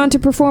 Judy went on to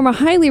perform on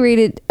highly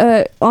rated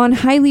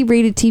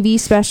TV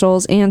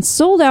specials and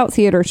sold out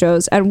theater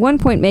shows, at one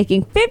point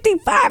making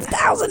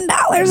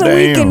 $55,000 a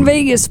week in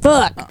Vegas.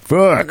 Fuck.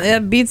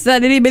 That beats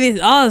that itty-bitty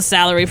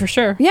salary for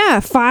sure. Yeah,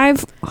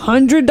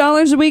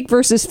 $500 a week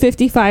versus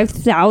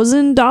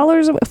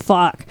 $55,000 a week.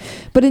 Fuck.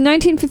 But in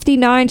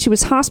 1959, she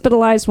was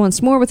hospitalized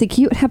once more with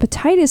acute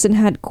hepatitis and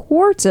had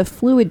quarts of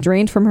fluid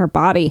drained from her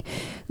body.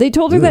 They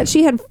told her that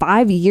she had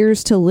 5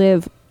 years to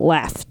live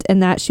left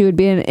and that she would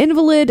be an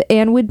invalid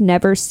and would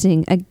never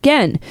sing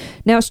again.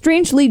 Now,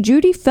 strangely,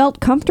 Judy felt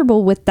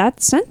comfortable with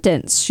that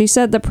sentence. She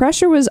said, the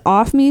pressure was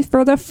off me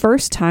for the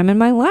first time in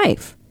my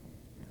life.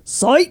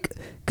 Psych!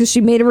 Because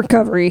she made a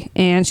recovery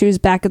and she was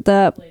back at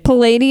the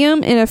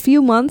Palladium in a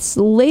few months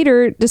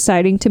later,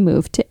 deciding to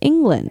move to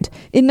England.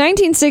 In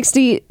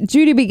 1960,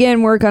 Judy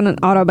began work on an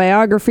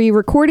autobiography,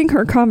 recording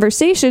her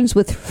conversations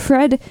with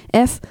Fred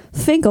F.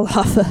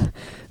 Finkelhofer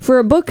for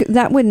a book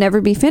that would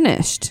never be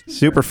finished.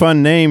 Super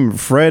fun name.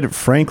 Fred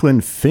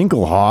Franklin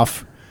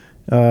Finkelhoff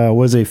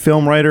was a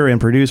film writer and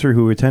producer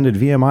who attended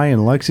VMI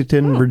in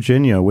Lexington,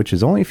 Virginia, which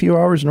is only a few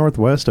hours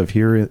northwest of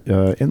here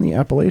in the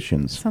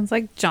Appalachians. Sounds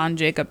like John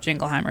Jacob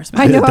Jingleheimer Smith.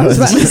 I know, I was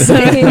about to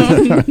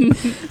say.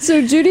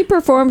 So Judy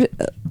performed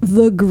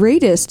the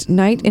greatest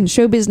night in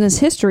show business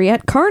history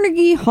at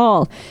Carnegie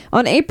Hall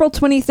on April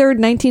 23rd,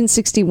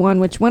 1961,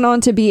 which went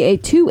on to be a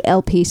 2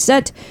 LP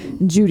set,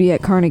 Judy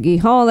at Carnegie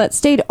Hall, that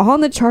stayed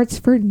on the charts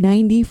for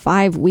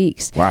 95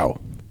 weeks. Wow.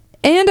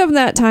 And of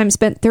that time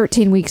spent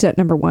 13 weeks at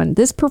number 1.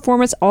 This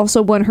performance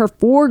also won her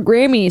 4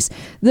 Grammys,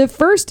 the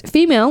first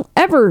female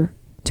ever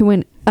to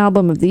win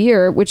Album of the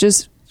Year, which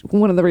is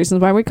one of the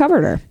reasons why we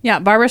covered her. Yeah,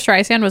 Barbara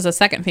Streisand was the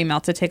second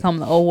female to take home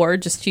the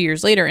award just 2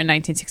 years later in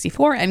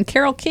 1964, and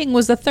Carole King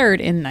was the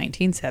third in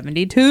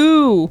 1972.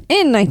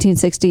 In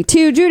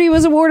 1962, Judy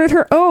was awarded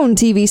her own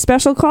TV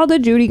special called The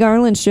Judy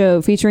Garland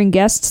Show, featuring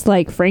guests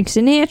like Frank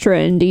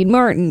Sinatra and Dean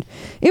Martin.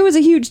 It was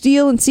a huge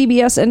deal, and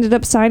CBS ended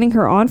up signing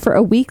her on for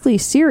a weekly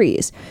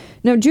series.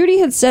 Now, Judy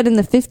had said in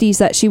the 50s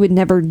that she would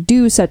never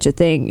do such a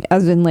thing,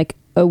 as in like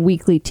a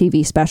weekly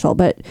TV special,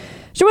 but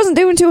she wasn't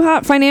doing too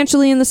hot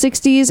financially in the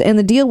 60s, and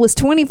the deal was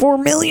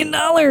 $24 million,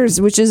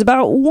 which is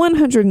about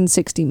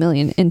 $160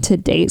 million in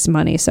today's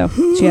money, so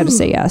she had to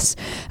say yes.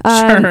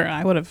 Sure,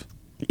 I would have.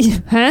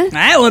 Huh?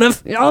 I would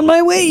have. On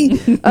my way.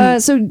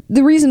 So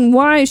the reason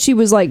why she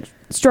was like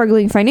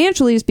struggling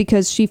financially is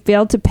because she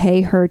failed to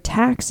pay her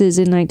taxes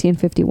in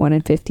 1951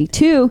 and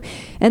 52,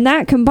 and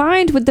that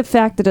combined with the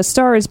fact that A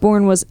Star Is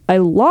Born was a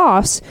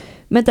loss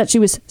meant that she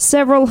was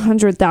several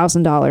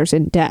 $100,000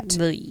 in debt.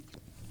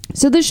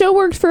 So the show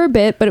worked for a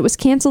bit, but it was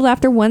canceled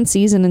after one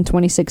season and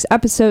 26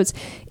 episodes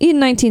in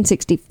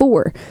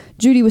 1964.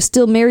 Judy was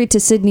still married to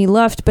Sidney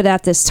Luft, but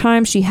at this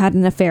time she had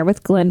an affair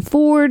with Glenn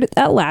Ford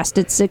that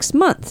lasted 6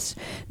 months.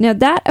 Now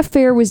that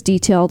affair was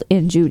detailed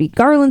in Judy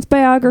Garland's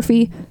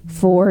biography,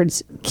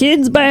 Ford's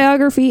kids'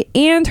 biography,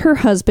 and her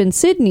husband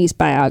Sidney's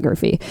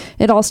biography.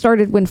 It all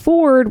started when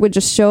Ford would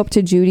just show up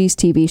to Judy's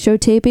TV show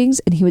tapings,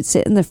 and he would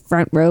sit in the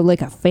front row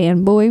like a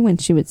fanboy when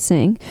she would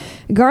sing.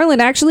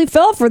 Garland actually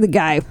fell for the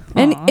guy,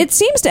 and it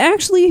seems to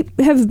actually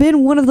have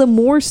been one of the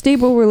more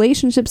stable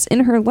relationships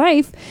in her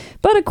life,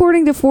 but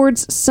according to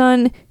Ford's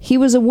son, he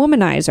was a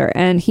womanizer,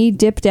 and he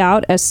dipped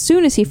out as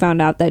soon as he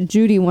found out that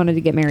Judy wanted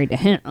to get married to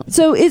him.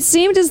 So it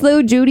seemed as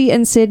though Judy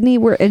and Sidney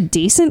were a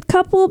decent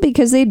couple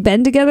because they'd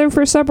been together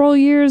for several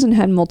years and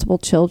had multiple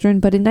children,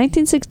 but in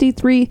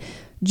 1963,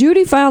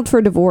 Judy filed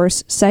for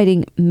divorce,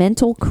 citing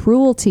mental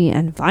cruelty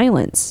and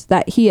violence,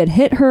 that he had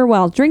hit her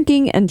while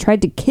drinking and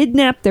tried to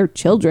kidnap their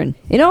children.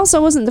 It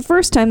also wasn't the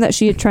first time that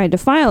she had tried to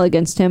file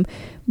against him,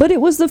 but it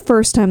was the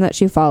first time that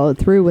she followed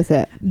through with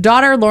it.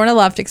 Daughter Lorna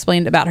Luft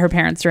explained about her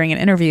parents during an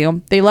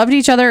interview. They loved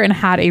each other and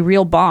had a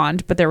real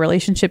bond, but their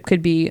relationship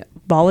could be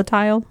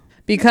volatile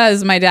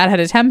because my dad had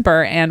a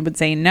temper and would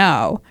say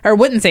no, or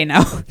wouldn't say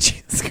no.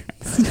 Jesus Christ.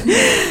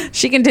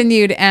 She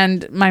continued,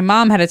 and my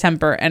mom had a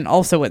temper and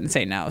also wouldn't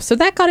say no. So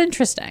that got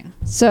interesting.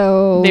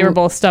 So they were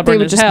both stubborn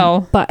they as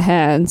hell. Butt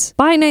heads.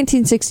 By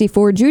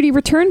 1964, Judy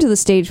returned to the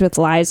stage with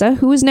Liza,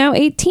 who was now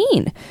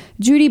 18.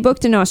 Judy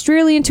booked an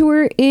Australian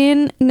tour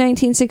in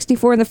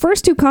 1964, and the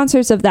first two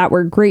concerts of that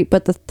were great,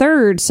 but the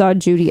third saw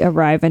Judy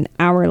arrive an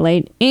hour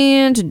late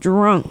and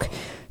drunk.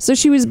 So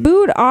she was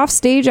booed off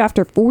stage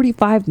after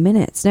 45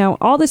 minutes. Now,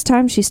 all this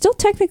time, she's still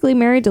technically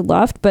married to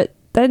Luft, but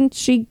then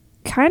she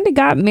kind of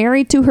got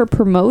married to her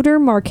promoter,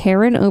 Mark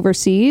Herron,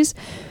 overseas.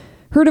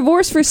 Her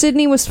divorce for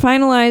Sidney was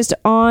finalized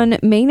on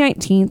May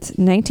 19th,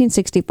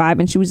 1965,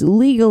 and she was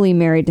legally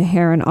married to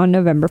Herron on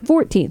November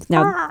 14th.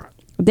 Now,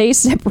 they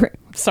separate.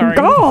 Sorry.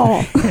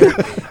 Oh,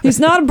 he's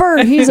not a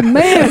bird. He's a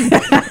man.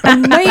 A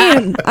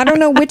man. I don't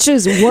know which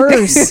is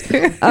worse.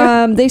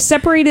 They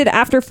separated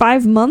after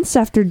 5 months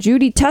after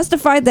Judy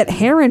testified that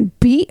Herron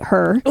beat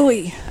her.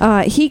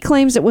 He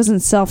claims it was in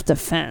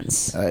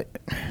self-defense.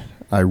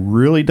 I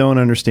really don't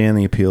understand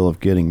the appeal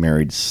of getting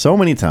married so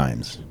many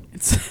times.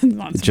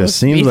 It just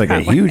seems like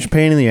a huge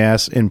pain in the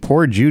ass, and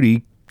poor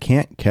Judy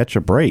can't catch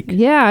a break.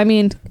 Yeah, I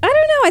mean, I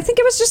don't know. I think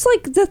it was just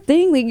like the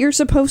thing that you're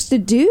supposed to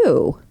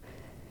do.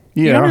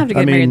 Yeah, you don't have to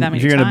get married that many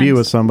if you're going to be times.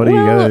 with somebody,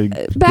 Well, you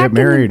got to back get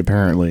married,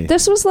 apparently.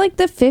 This was like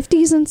the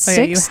 50s and 60s.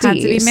 Oh, yeah, you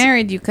had to be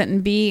married. You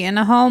couldn't be in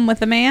a home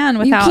with a man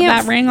without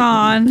can't that ring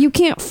on. You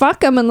can't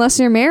fuck them unless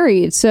you're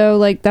married. So,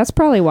 like, that's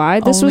probably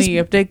why. This Only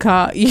if they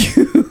caught you.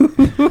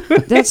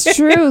 That's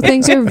true.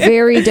 Things are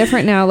very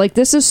different now. Like,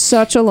 this is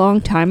such a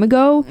long time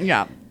ago.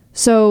 Yeah.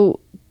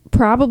 So,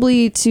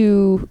 probably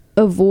to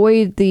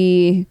avoid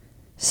the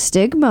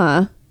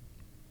stigma,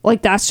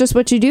 like, that's just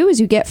what you do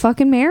is you get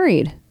fucking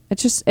married. It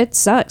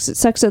sucks. It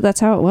sucks that that's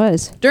how it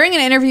was. During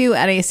an interview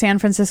at a San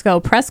Francisco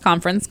press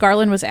conference,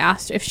 Garland was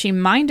asked if she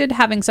minded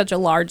having such a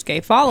large gay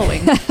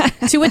following,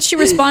 to which she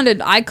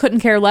responded, "I couldn't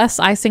care less.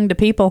 I sing to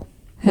people."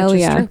 Hell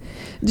yeah.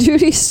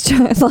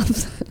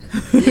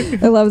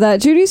 I love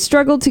that. Judy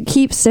struggled to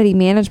keep steady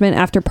management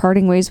after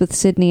parting ways with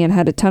Sidney and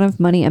had a ton of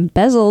money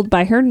embezzled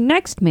by her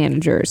next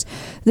managers.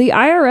 The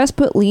IRS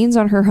put liens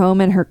on her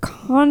home and her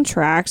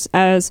contracts,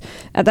 as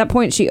at that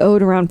point she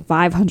owed around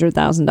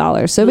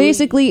 $500,000. So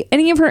basically,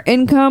 any of her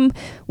income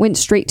went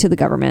straight to the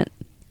government.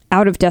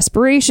 Out of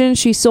desperation,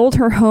 she sold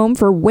her home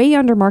for way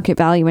under market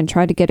value and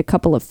tried to get a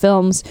couple of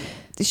films.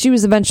 She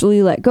was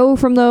eventually let go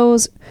from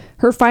those.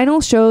 Her final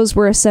shows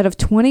were a set of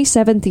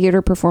 27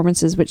 theater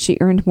performances, which she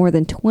earned more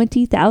than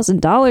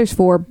 $20,000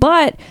 for,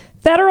 but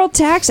federal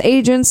tax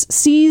agents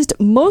seized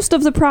most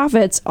of the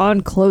profits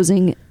on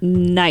closing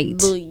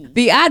night.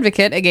 The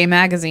Advocate, a gay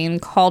magazine,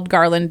 called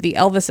Garland the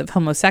Elvis of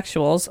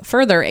homosexuals,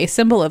 further a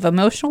symbol of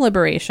emotional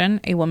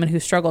liberation, a woman who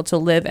struggled to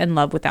live and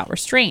love without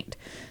restraint.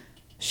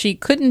 She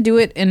couldn't do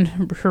it in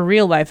her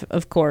real life,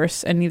 of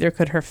course, and neither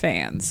could her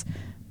fans.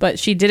 but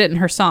she did it in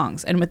her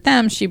songs, and with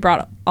them, she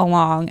brought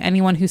along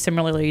anyone who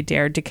similarly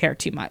dared to care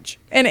too much.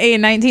 In a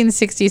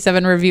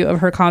 1967 review of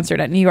her concert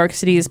at New York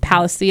City's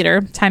Palace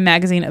Theater, Time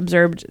magazine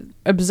observed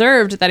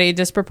that a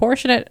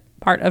disproportionate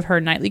part of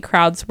her nightly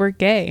crowds were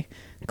gay.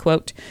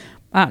 Quote,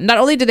 not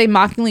only did they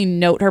mockingly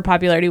note her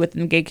popularity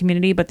within the gay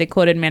community, but they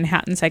quoted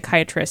Manhattan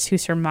psychiatrists who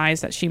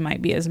surmised that she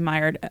might be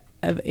admired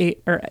as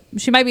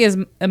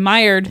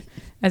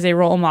a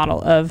role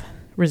model of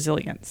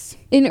resilience.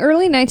 In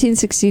early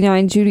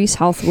 1969, Judy's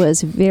health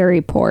was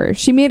very poor.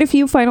 She made a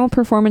few final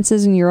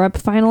performances in Europe,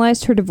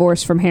 finalized her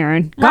divorce from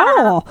Heron,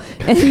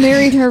 and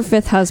married her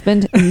fifth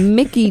husband,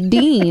 Mickey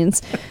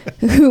Deans,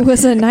 who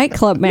was a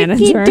nightclub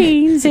manager. Mickey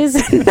Deans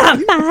is not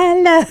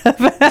my love.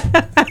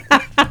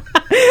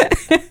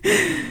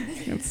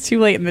 It's too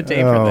late in the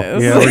day for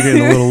this. Yeah, we're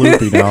getting a little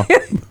loopy now.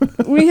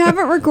 We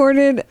haven't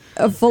recorded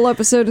a full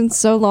episode in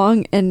so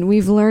long, and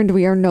we've learned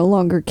we are no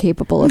longer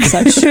capable of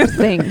such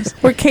things.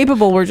 We're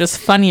capable. We're just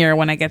funnier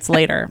when it gets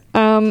later.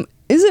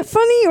 Is it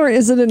funny or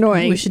is it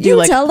annoying? We should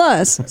do tell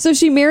us. So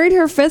she married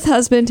her fifth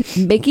husband,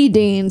 Mickey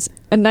Deans,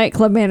 a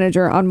nightclub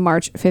manager, on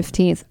March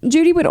 15th.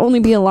 Judy would only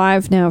be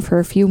alive now for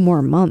a few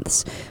more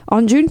months.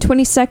 On June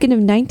 22nd of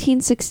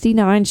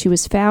 1969, she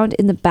was found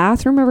in the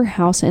bathroom of her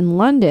house in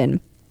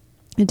London,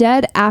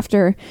 dead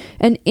after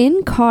an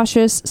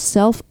incautious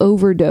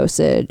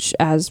self-overdosage,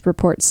 as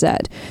reports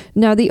said.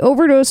 Now, the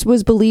overdose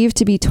was believed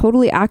to be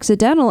totally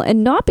accidental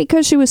and not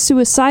because she was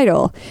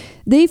suicidal.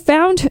 They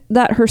found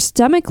that her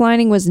stomach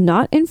lining was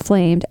not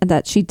inflamed and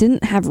that she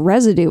didn't have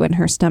residue in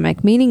her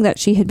stomach, meaning that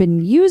she had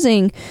been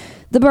using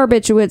the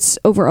barbiturates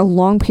over a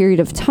long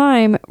period of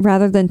time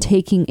rather than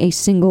taking a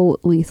single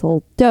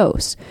lethal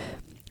dose.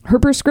 Her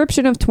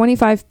prescription of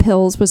 25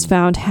 pills was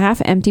found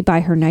half empty by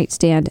her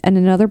nightstand, and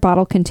another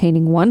bottle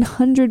containing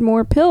 100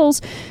 more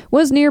pills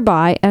was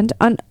nearby and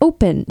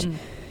unopened.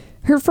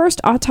 Her first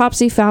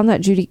autopsy found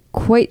that Judy,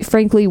 quite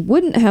frankly,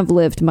 wouldn't have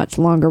lived much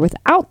longer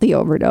without the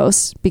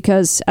overdose,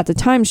 because at the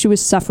time she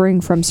was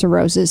suffering from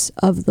cirrhosis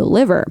of the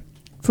liver.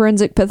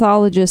 Forensic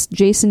pathologist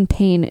Jason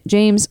Payne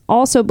James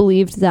also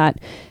believed that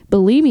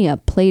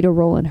bulimia played a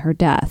role in her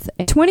death.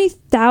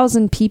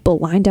 20,000 people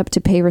lined up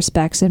to pay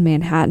respects in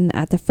Manhattan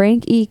at the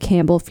Frank E.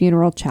 Campbell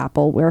Funeral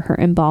Chapel, where her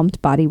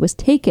embalmed body was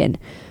taken.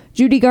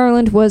 Judy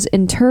Garland was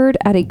interred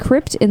at a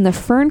crypt in the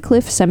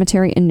Ferncliff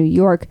Cemetery in New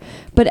York,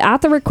 but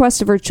at the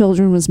request of her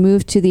children was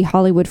moved to the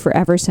Hollywood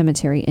Forever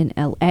Cemetery in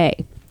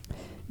L.A.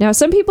 Now,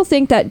 some people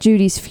think that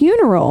Judy's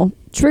funeral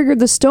triggered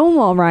the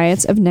Stonewall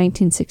riots of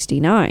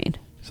 1969.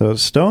 So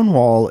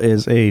Stonewall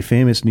is a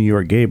famous New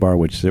York gay bar,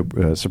 which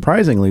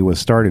surprisingly was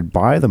started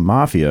by the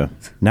mafia,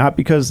 not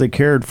because they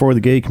cared for the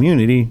gay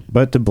community,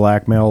 but to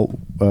blackmail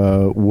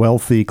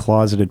wealthy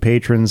closeted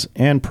patrons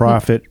and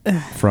profit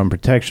from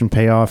protection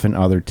payoff and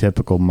other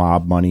typical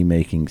mob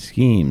money-making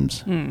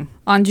schemes.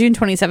 On June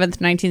 27th,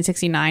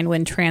 1969,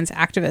 when trans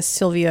activist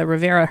Sylvia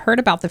Rivera heard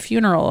about the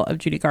funeral of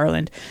Judy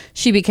Garland,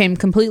 she became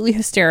completely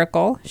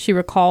hysterical. She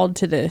recalled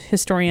to the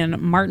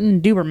historian Martin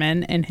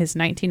Duberman in his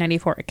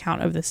 1994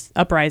 account of this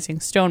uprising,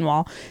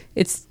 Stonewall,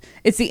 It's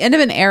the end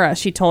of an era,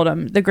 she told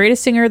him. The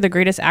greatest singer, the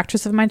greatest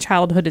actress of my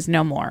childhood is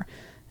no more.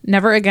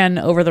 Never again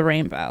over the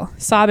rainbow.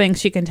 Sobbing,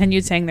 she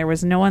continued, saying there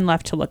was no one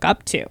left to look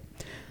up to.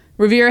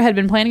 Rivera had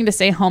been planning to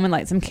stay home and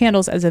light some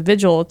candles as a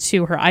vigil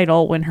to her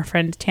idol when her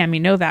friend Tammy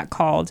Novak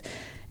called,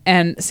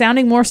 and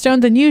sounding more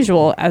stoned than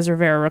usual, as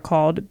Rivera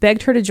recalled,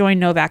 begged her to join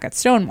Novak at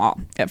Stonewall.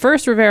 At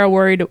first, Rivera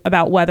worried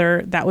about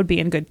whether that would be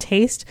in good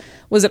taste.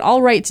 Was it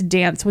all right to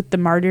dance with the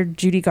martyred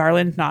Judy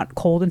Garland not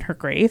cold in her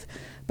grave?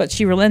 But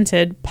she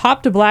relented,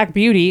 popped a Black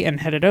Beauty, and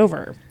headed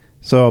over.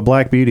 So a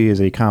Black Beauty is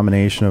a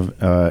combination of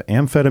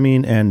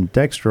amphetamine and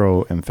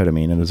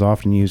dextroamphetamine and is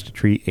often used to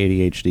treat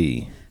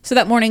ADHD. So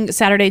that morning,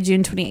 Saturday,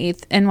 June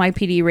 28th,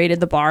 NYPD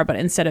raided the bar, but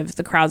instead of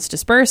the crowds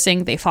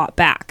dispersing, they fought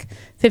back.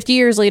 50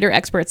 years later,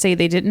 experts say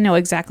they didn't know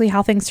exactly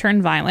how things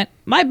turned violent.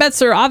 My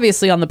bets are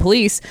obviously on the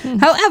police.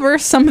 However,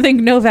 some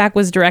think Novak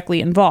was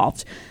directly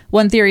involved.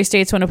 One theory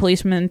states when a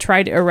policeman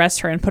tried to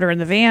arrest her and put her in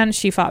the van,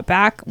 she fought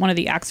back, one of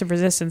the acts of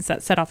resistance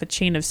that set off a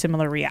chain of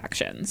similar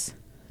reactions.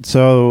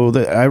 So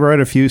I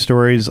read a few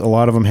stories. A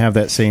lot of them have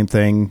that same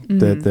thing,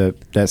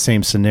 that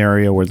same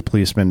scenario where the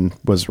policeman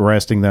was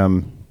arresting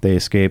them. They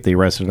escaped. They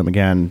arrested them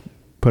again,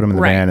 put them in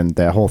the van, and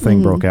that whole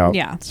thing broke out.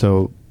 Yeah.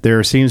 So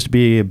there seems to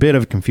be a bit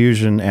of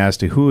confusion as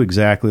to who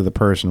exactly the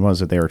person was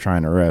that they were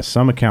trying to arrest.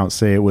 Some accounts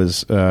say it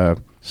was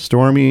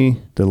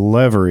Stormy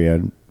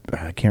DeLevery.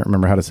 I can't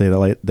remember how to say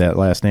that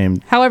last name.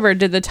 However,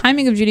 did the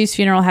timing of Judy's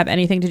funeral have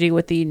anything to do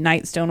with the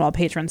night Stonewall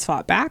patrons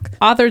fought back?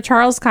 Author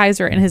Charles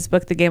Kaiser, in his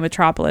book The Gay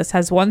Metropolis,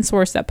 has one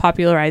source that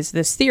popularized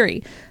this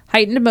theory.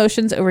 Heightened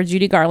emotions over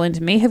Judy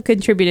Garland may have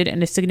contributed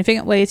in a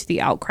significant way to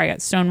the outcry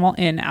at Stonewall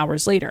Inn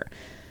hours later.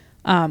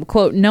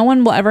 Quote, no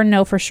one will ever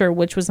know for sure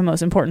which was the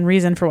most important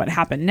reason for what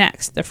happened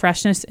next. The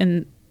freshness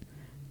in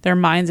their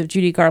minds of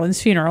Judy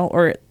Garland's funeral,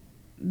 or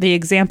the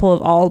example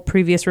of all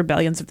previous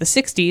rebellions of the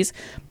 60s,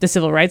 the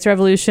Civil Rights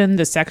Revolution,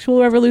 the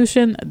Sexual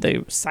Revolution, the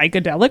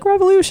Psychedelic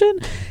Revolution,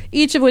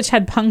 each of which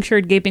had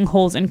punctured gaping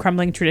holes in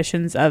crumbling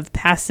traditions of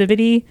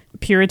passivity,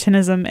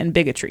 Puritanism, and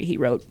bigotry, he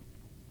wrote.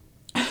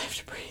 I have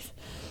to breathe.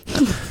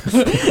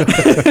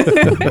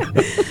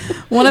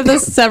 One of the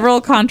several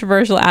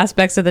controversial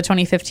aspects of the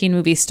 2015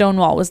 movie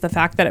Stonewall was the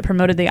fact that it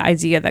promoted the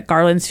idea that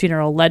Garland's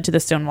funeral led to the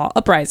Stonewall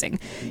Uprising.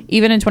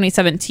 Even in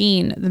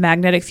 2017, the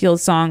Magnetic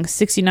Fields song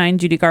 69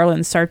 Judy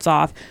Garland starts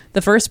off,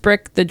 "The first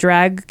brick the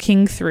drag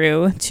king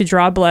threw to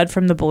draw blood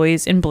from the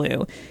boys in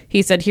blue.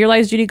 He said, 'Here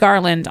lies Judy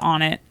Garland'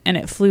 on it, and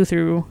it flew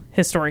through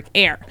historic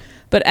air."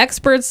 But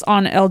experts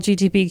on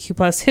LGBTQ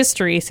plus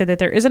history say that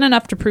there isn't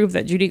enough to prove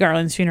that Judy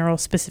Garland's funeral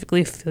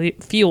specifically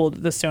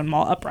fueled the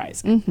Stonewall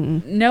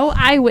Uprising. No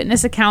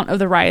eyewitness account of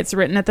the riots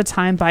written at the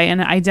time by an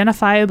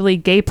identifiably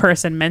gay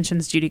person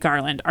mentions Judy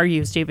Garland,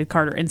 argues David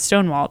Carter in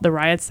Stonewall, the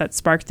riots that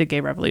sparked the gay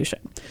revolution.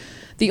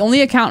 The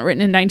only account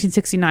written in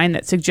 1969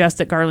 that suggests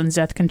that Garland's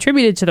death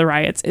contributed to the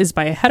riots is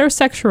by a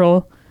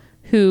heterosexual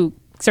who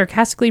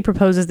sarcastically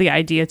proposes the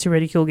idea to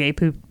ridicule gay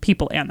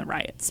people and the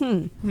riots.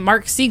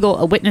 Mark Siegel,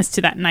 a witness to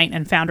that night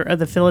and founder of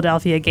the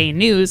Philadelphia Gay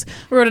News,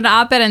 wrote an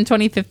op-ed in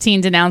 2015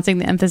 denouncing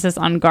the emphasis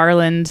on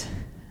Garland,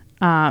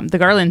 the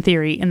Garland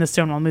theory in the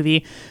Stonewall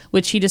movie,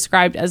 which he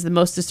described as the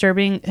most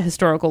disturbing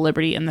historical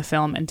liberty in the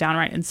film and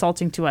downright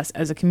insulting to us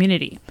as a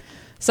community.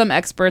 Some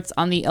experts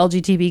on the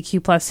LGBTQ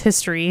plus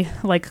history,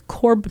 like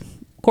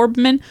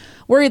Korbman,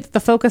 worry that the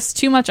focus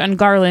too much on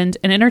Garland,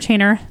 an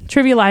entertainer,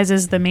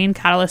 trivializes the main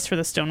catalyst for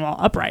the Stonewall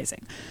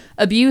Uprising.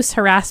 Abuse,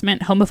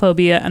 harassment,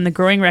 homophobia, and the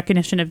growing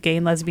recognition of gay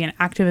and lesbian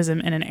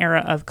activism in an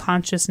era of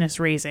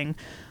consciousness raising,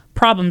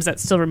 problems that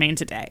still remain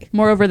today.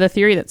 Moreover, the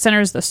theory that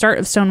centers the start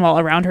of Stonewall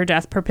around her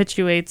death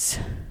perpetuates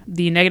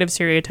the negative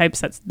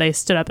stereotypes that they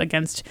stood up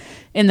against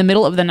in the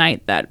middle of the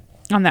night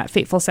on that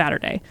fateful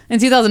Saturday. In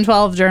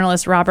 2012,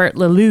 journalist Robert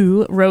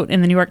Lelou wrote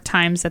in the New York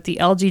Times that the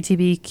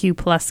LGBTQ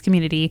plus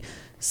community's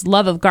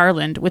love of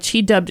Garland, which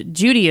he dubbed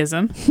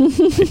Judaism.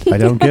 I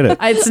don't get it.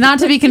 It's not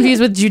to be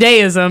confused with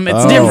Judaism.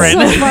 It's Oh.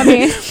 different. So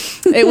funny.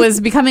 It was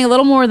becoming a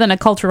little more than a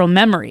cultural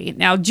memory.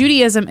 Now,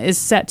 Judaism is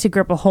set to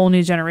grip a whole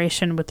new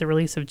generation with the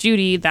release of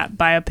Judy, that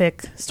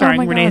biopic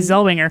starring Oh my Renee God.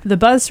 Zellweger. The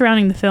buzz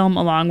surrounding the film,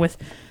 along with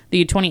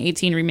the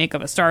 2018 remake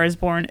of A Star is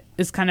Born,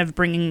 is kind of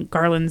bringing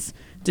Garland's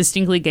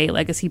distinctly gay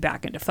legacy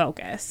back into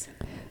focus.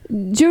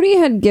 Judy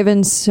had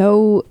given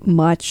so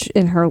much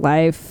in her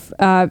life.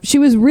 She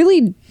was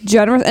really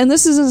generous, and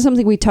this isn't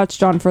something we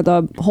touched on for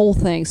the whole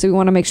thing, so we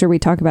want to make sure we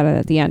talk about it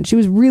at the end. She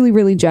was really,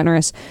 really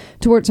generous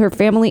towards her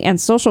family and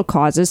social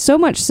causes, so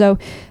much so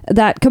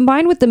that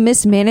combined with the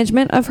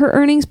mismanagement of her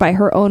earnings by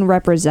her own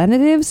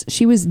representatives,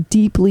 she was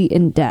deeply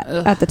in debt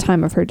at the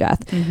time of her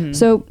death.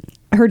 So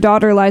her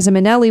daughter, Liza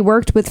Minnelli,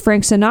 worked with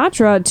Frank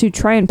Sinatra to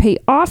try and pay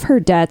off her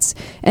debts,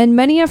 and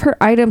many of her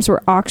items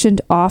were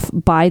auctioned off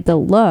by the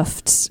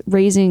Lufts,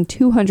 raising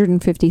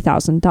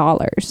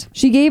 $250,000.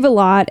 She gave a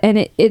lot,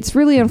 and it's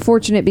really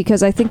unfortunate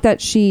because I think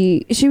that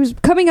she was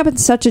coming up at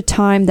such a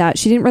time that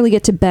she didn't really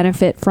get to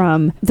benefit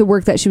from the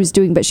work that she was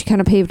doing, but she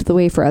kind of paved the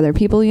way for other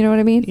people, you know what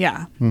I mean?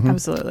 Yeah,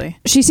 absolutely.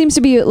 She seems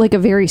to be like a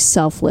very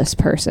selfless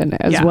person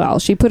as Yeah. well.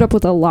 She put up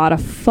with a lot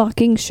of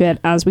fucking shit,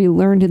 as we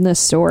learned in this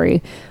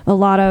story. A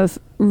lot of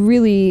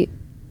really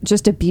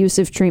just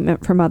abusive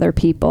treatment from other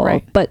people,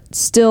 Right. but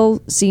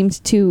still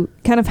seemed to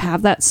kind of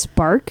have that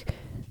spark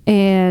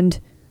and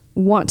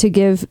want to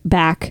give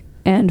back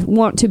and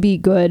want to be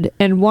good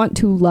and want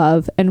to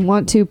love and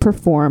want to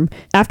perform.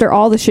 After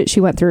all the shit she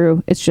went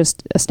through, it's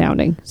just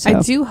astounding. So.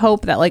 I do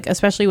hope that, like,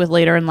 especially with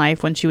later in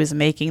life when she was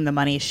making the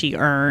money she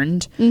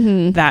earned,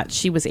 that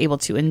she was able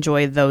to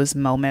enjoy those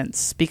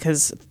moments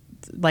because,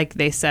 like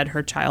they said,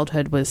 her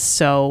childhood was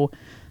so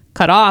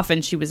cut off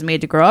and she was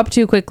made to grow up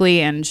too quickly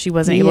and she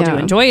wasn't able to Yeah.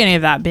 enjoy any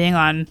of that being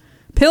on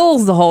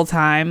pills the whole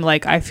time.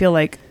 Like, I feel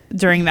like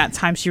during that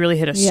time she really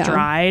hit a Yeah.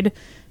 stride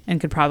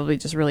and could probably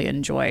just really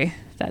enjoy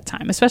that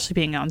time, especially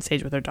being on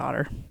stage with her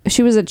daughter.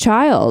 She was a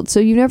child, so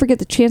you never get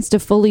the chance to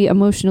fully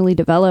emotionally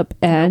develop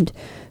and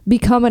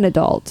become an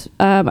adult.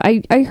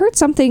 I heard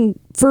something,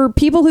 for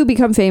people who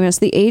become famous,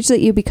 the age that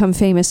you become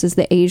famous is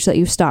the age that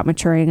you stop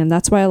maturing, and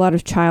that's why a lot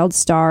of child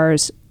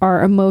stars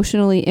are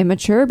emotionally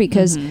immature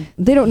because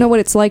they don't know what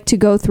it's like to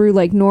go through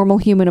like normal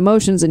human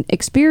emotions and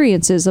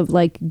experiences of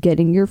like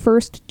getting your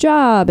first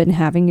job and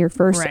having your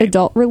first Right.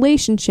 adult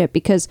relationship,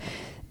 because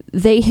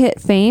they hit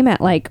fame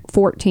at like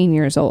 14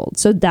 years old.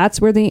 So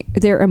that's where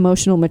their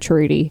emotional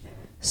maturity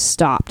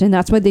stopped, and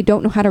that's why they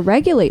don't know how to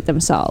regulate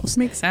themselves.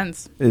 Makes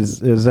sense. Is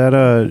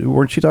that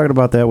weren't you talking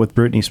about that with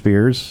Britney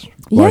Spears?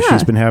 While Yeah.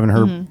 she's been having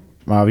her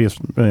obvious,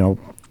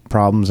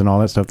 problems and all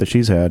that stuff that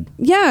she's had.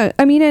 Yeah,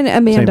 I mean, and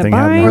Amanda thing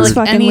happened to Bynes, her.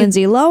 fucking Any-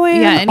 Lindsay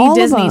Lohan, Yeah, any all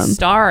Disney of them.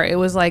 star, it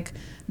was like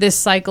this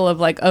cycle of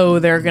like, oh,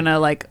 they're gonna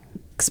like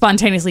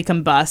spontaneously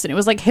combust, and it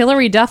was like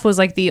Hilary Duff was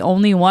like the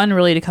only one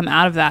really to come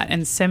out of that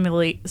and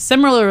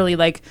similarly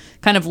like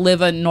kind of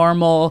live a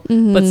normal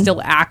but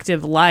still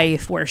active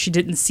life where she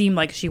didn't seem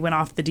like she went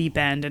off the deep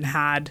end and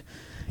had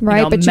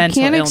Right, but you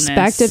mental can't illness.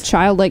 expect a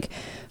child like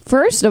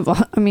First of all,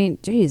 I mean,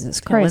 Jesus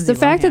Christ, Lindsay the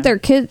fact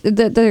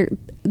that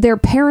their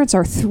parents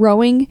are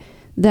throwing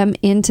them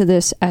into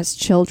this as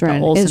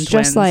children Olsen is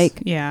just twins.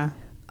 like, yeah,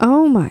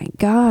 oh my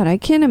God, I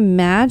can't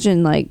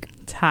imagine like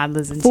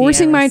toddlers and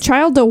forcing my tiaras.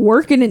 child to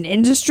work in an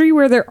industry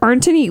where there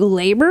aren't any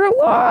labor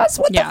laws.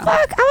 What Yeah. the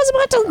fuck? I was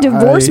about to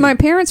divorce my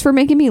parents for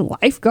making me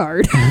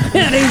lifeguard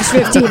at age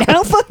 15.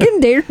 How fucking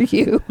dare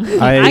you?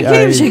 I can't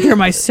even take care of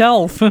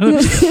myself.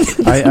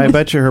 I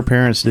bet you her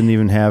parents didn't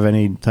even have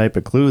any type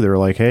of clue. They were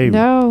like, "Hey,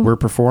 No. we're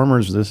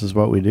performers. This is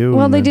what we do."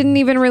 Well, And they then- didn't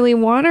even really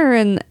want her,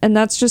 and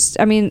that's just,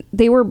 I mean,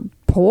 they were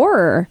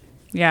poor.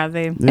 Yeah,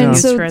 they Yeah.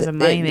 used so her as a th-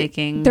 money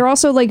making. They're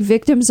also like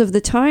victims of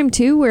the time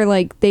too, where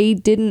like they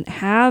didn't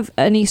have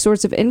any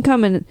sorts of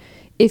income, and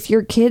if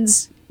your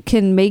kids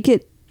can make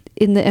it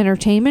in the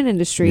entertainment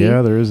industry,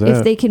 Yeah, there is if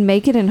that. they can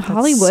make it in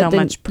Hollywood, so then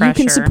much you can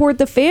pressure. support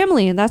the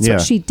family, and that's Yeah.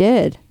 what she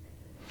did.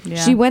 Yeah.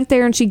 She went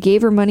there and she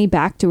gave her money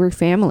back to her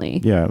family.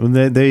 Yeah,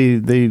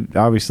 they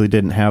obviously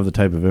didn't have the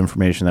type of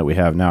information that we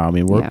have now. I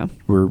mean, Yeah.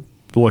 we're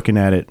looking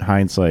at it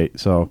hindsight.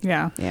 So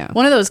Yeah. Yeah.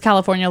 One of those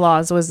California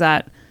laws was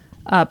that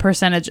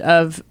percentage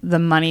of the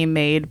money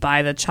made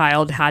by the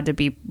child had to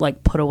be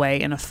like put away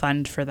in a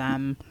fund for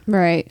them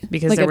Right.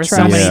 because Like there a were so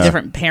trust. many Yeah.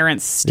 different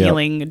parents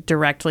stealing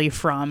directly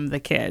from the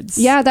kids.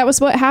 Yeah, that was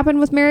what happened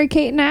with Mary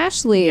Kate and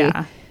Ashley.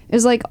 Yeah.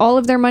 Is like all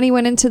of their money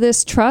went into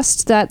this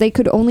trust that they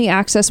could only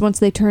access once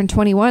they turned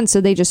 21. So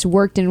they just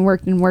worked and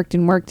worked and worked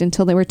and worked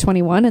until they were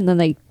 21, and then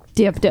they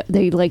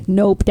like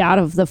noped out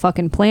of the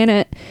fucking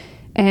planet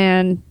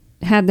and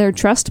had their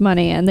trust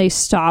money, and they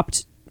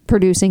stopped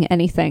producing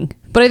anything.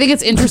 But I think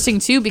it's interesting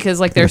too because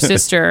like their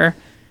sister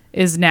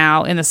is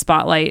now in the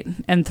spotlight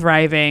and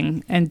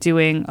thriving and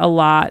doing a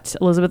lot,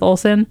 Elizabeth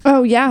Olsen.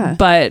 Oh yeah,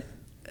 But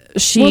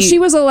she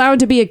was allowed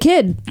to be a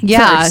kid.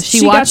 yeah, first.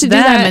 she got watched to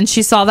them do that. and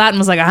she saw that and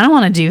was like, I don't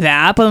want to do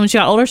that. But when she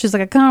got older, she's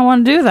like, I kind of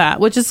want to do that,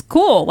 which is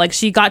cool. Like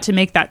she got to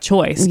make that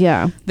choice.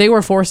 Yeah. They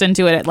were forced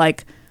into it at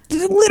like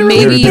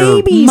literally maybe They were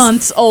babies.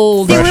 months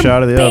old. fresh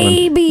out of the oven.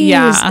 Babies.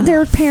 Yeah.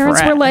 Their parents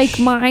were Fresh. like,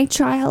 my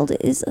child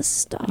is a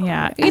star.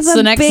 Yeah, Is it's a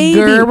the next baby.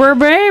 Gerber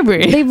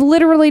baby. They've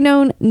literally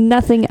known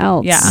nothing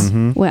else. Yeah.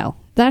 Mm-hmm. Well,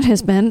 that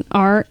has been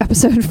our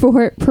episode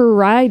for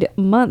Pride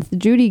Month.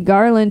 Judy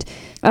Garland.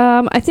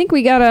 I think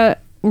we gotta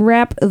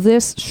wrap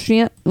this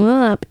shit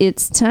up.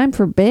 It's time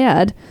for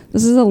bed.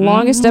 This is the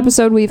longest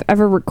episode we've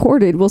ever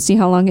recorded. We'll see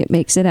how long it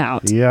makes it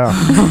out. Yeah,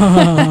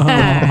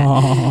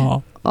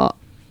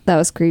 That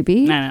was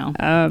creepy. I know.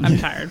 I'm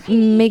tired.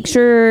 Make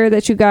sure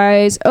that you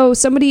guys. Oh,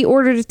 somebody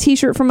ordered a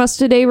T-shirt from us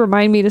today.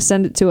 Remind me to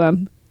send it to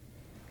them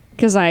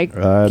because I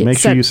get make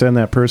sure sent- you send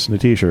that person a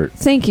T-shirt.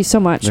 Thank you so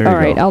much. There you All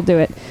right, go. I'll do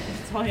it.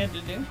 That's all you had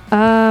to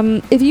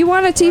do. If you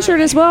want a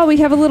T-shirt as well, we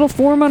have a little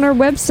form on our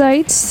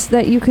website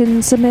that you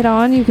can submit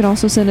on. You can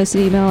also send us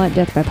an email at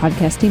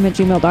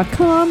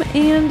deathbypodcastteam@gmail.com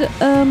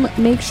and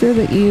make sure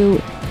that you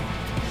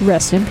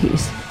rest in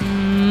peace.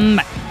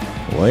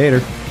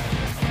 Later.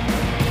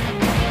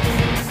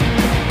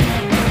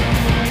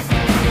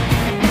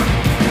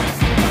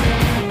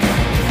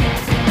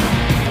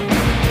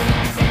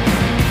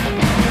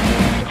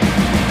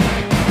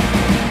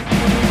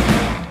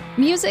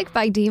 Music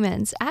by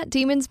Demons at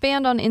Demons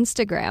Band on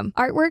Instagram.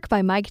 Artwork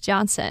by Mike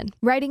Johnson.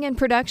 Writing and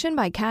production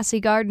by Cassie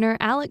Gardner,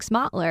 Alex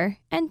Mottler,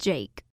 and Jake.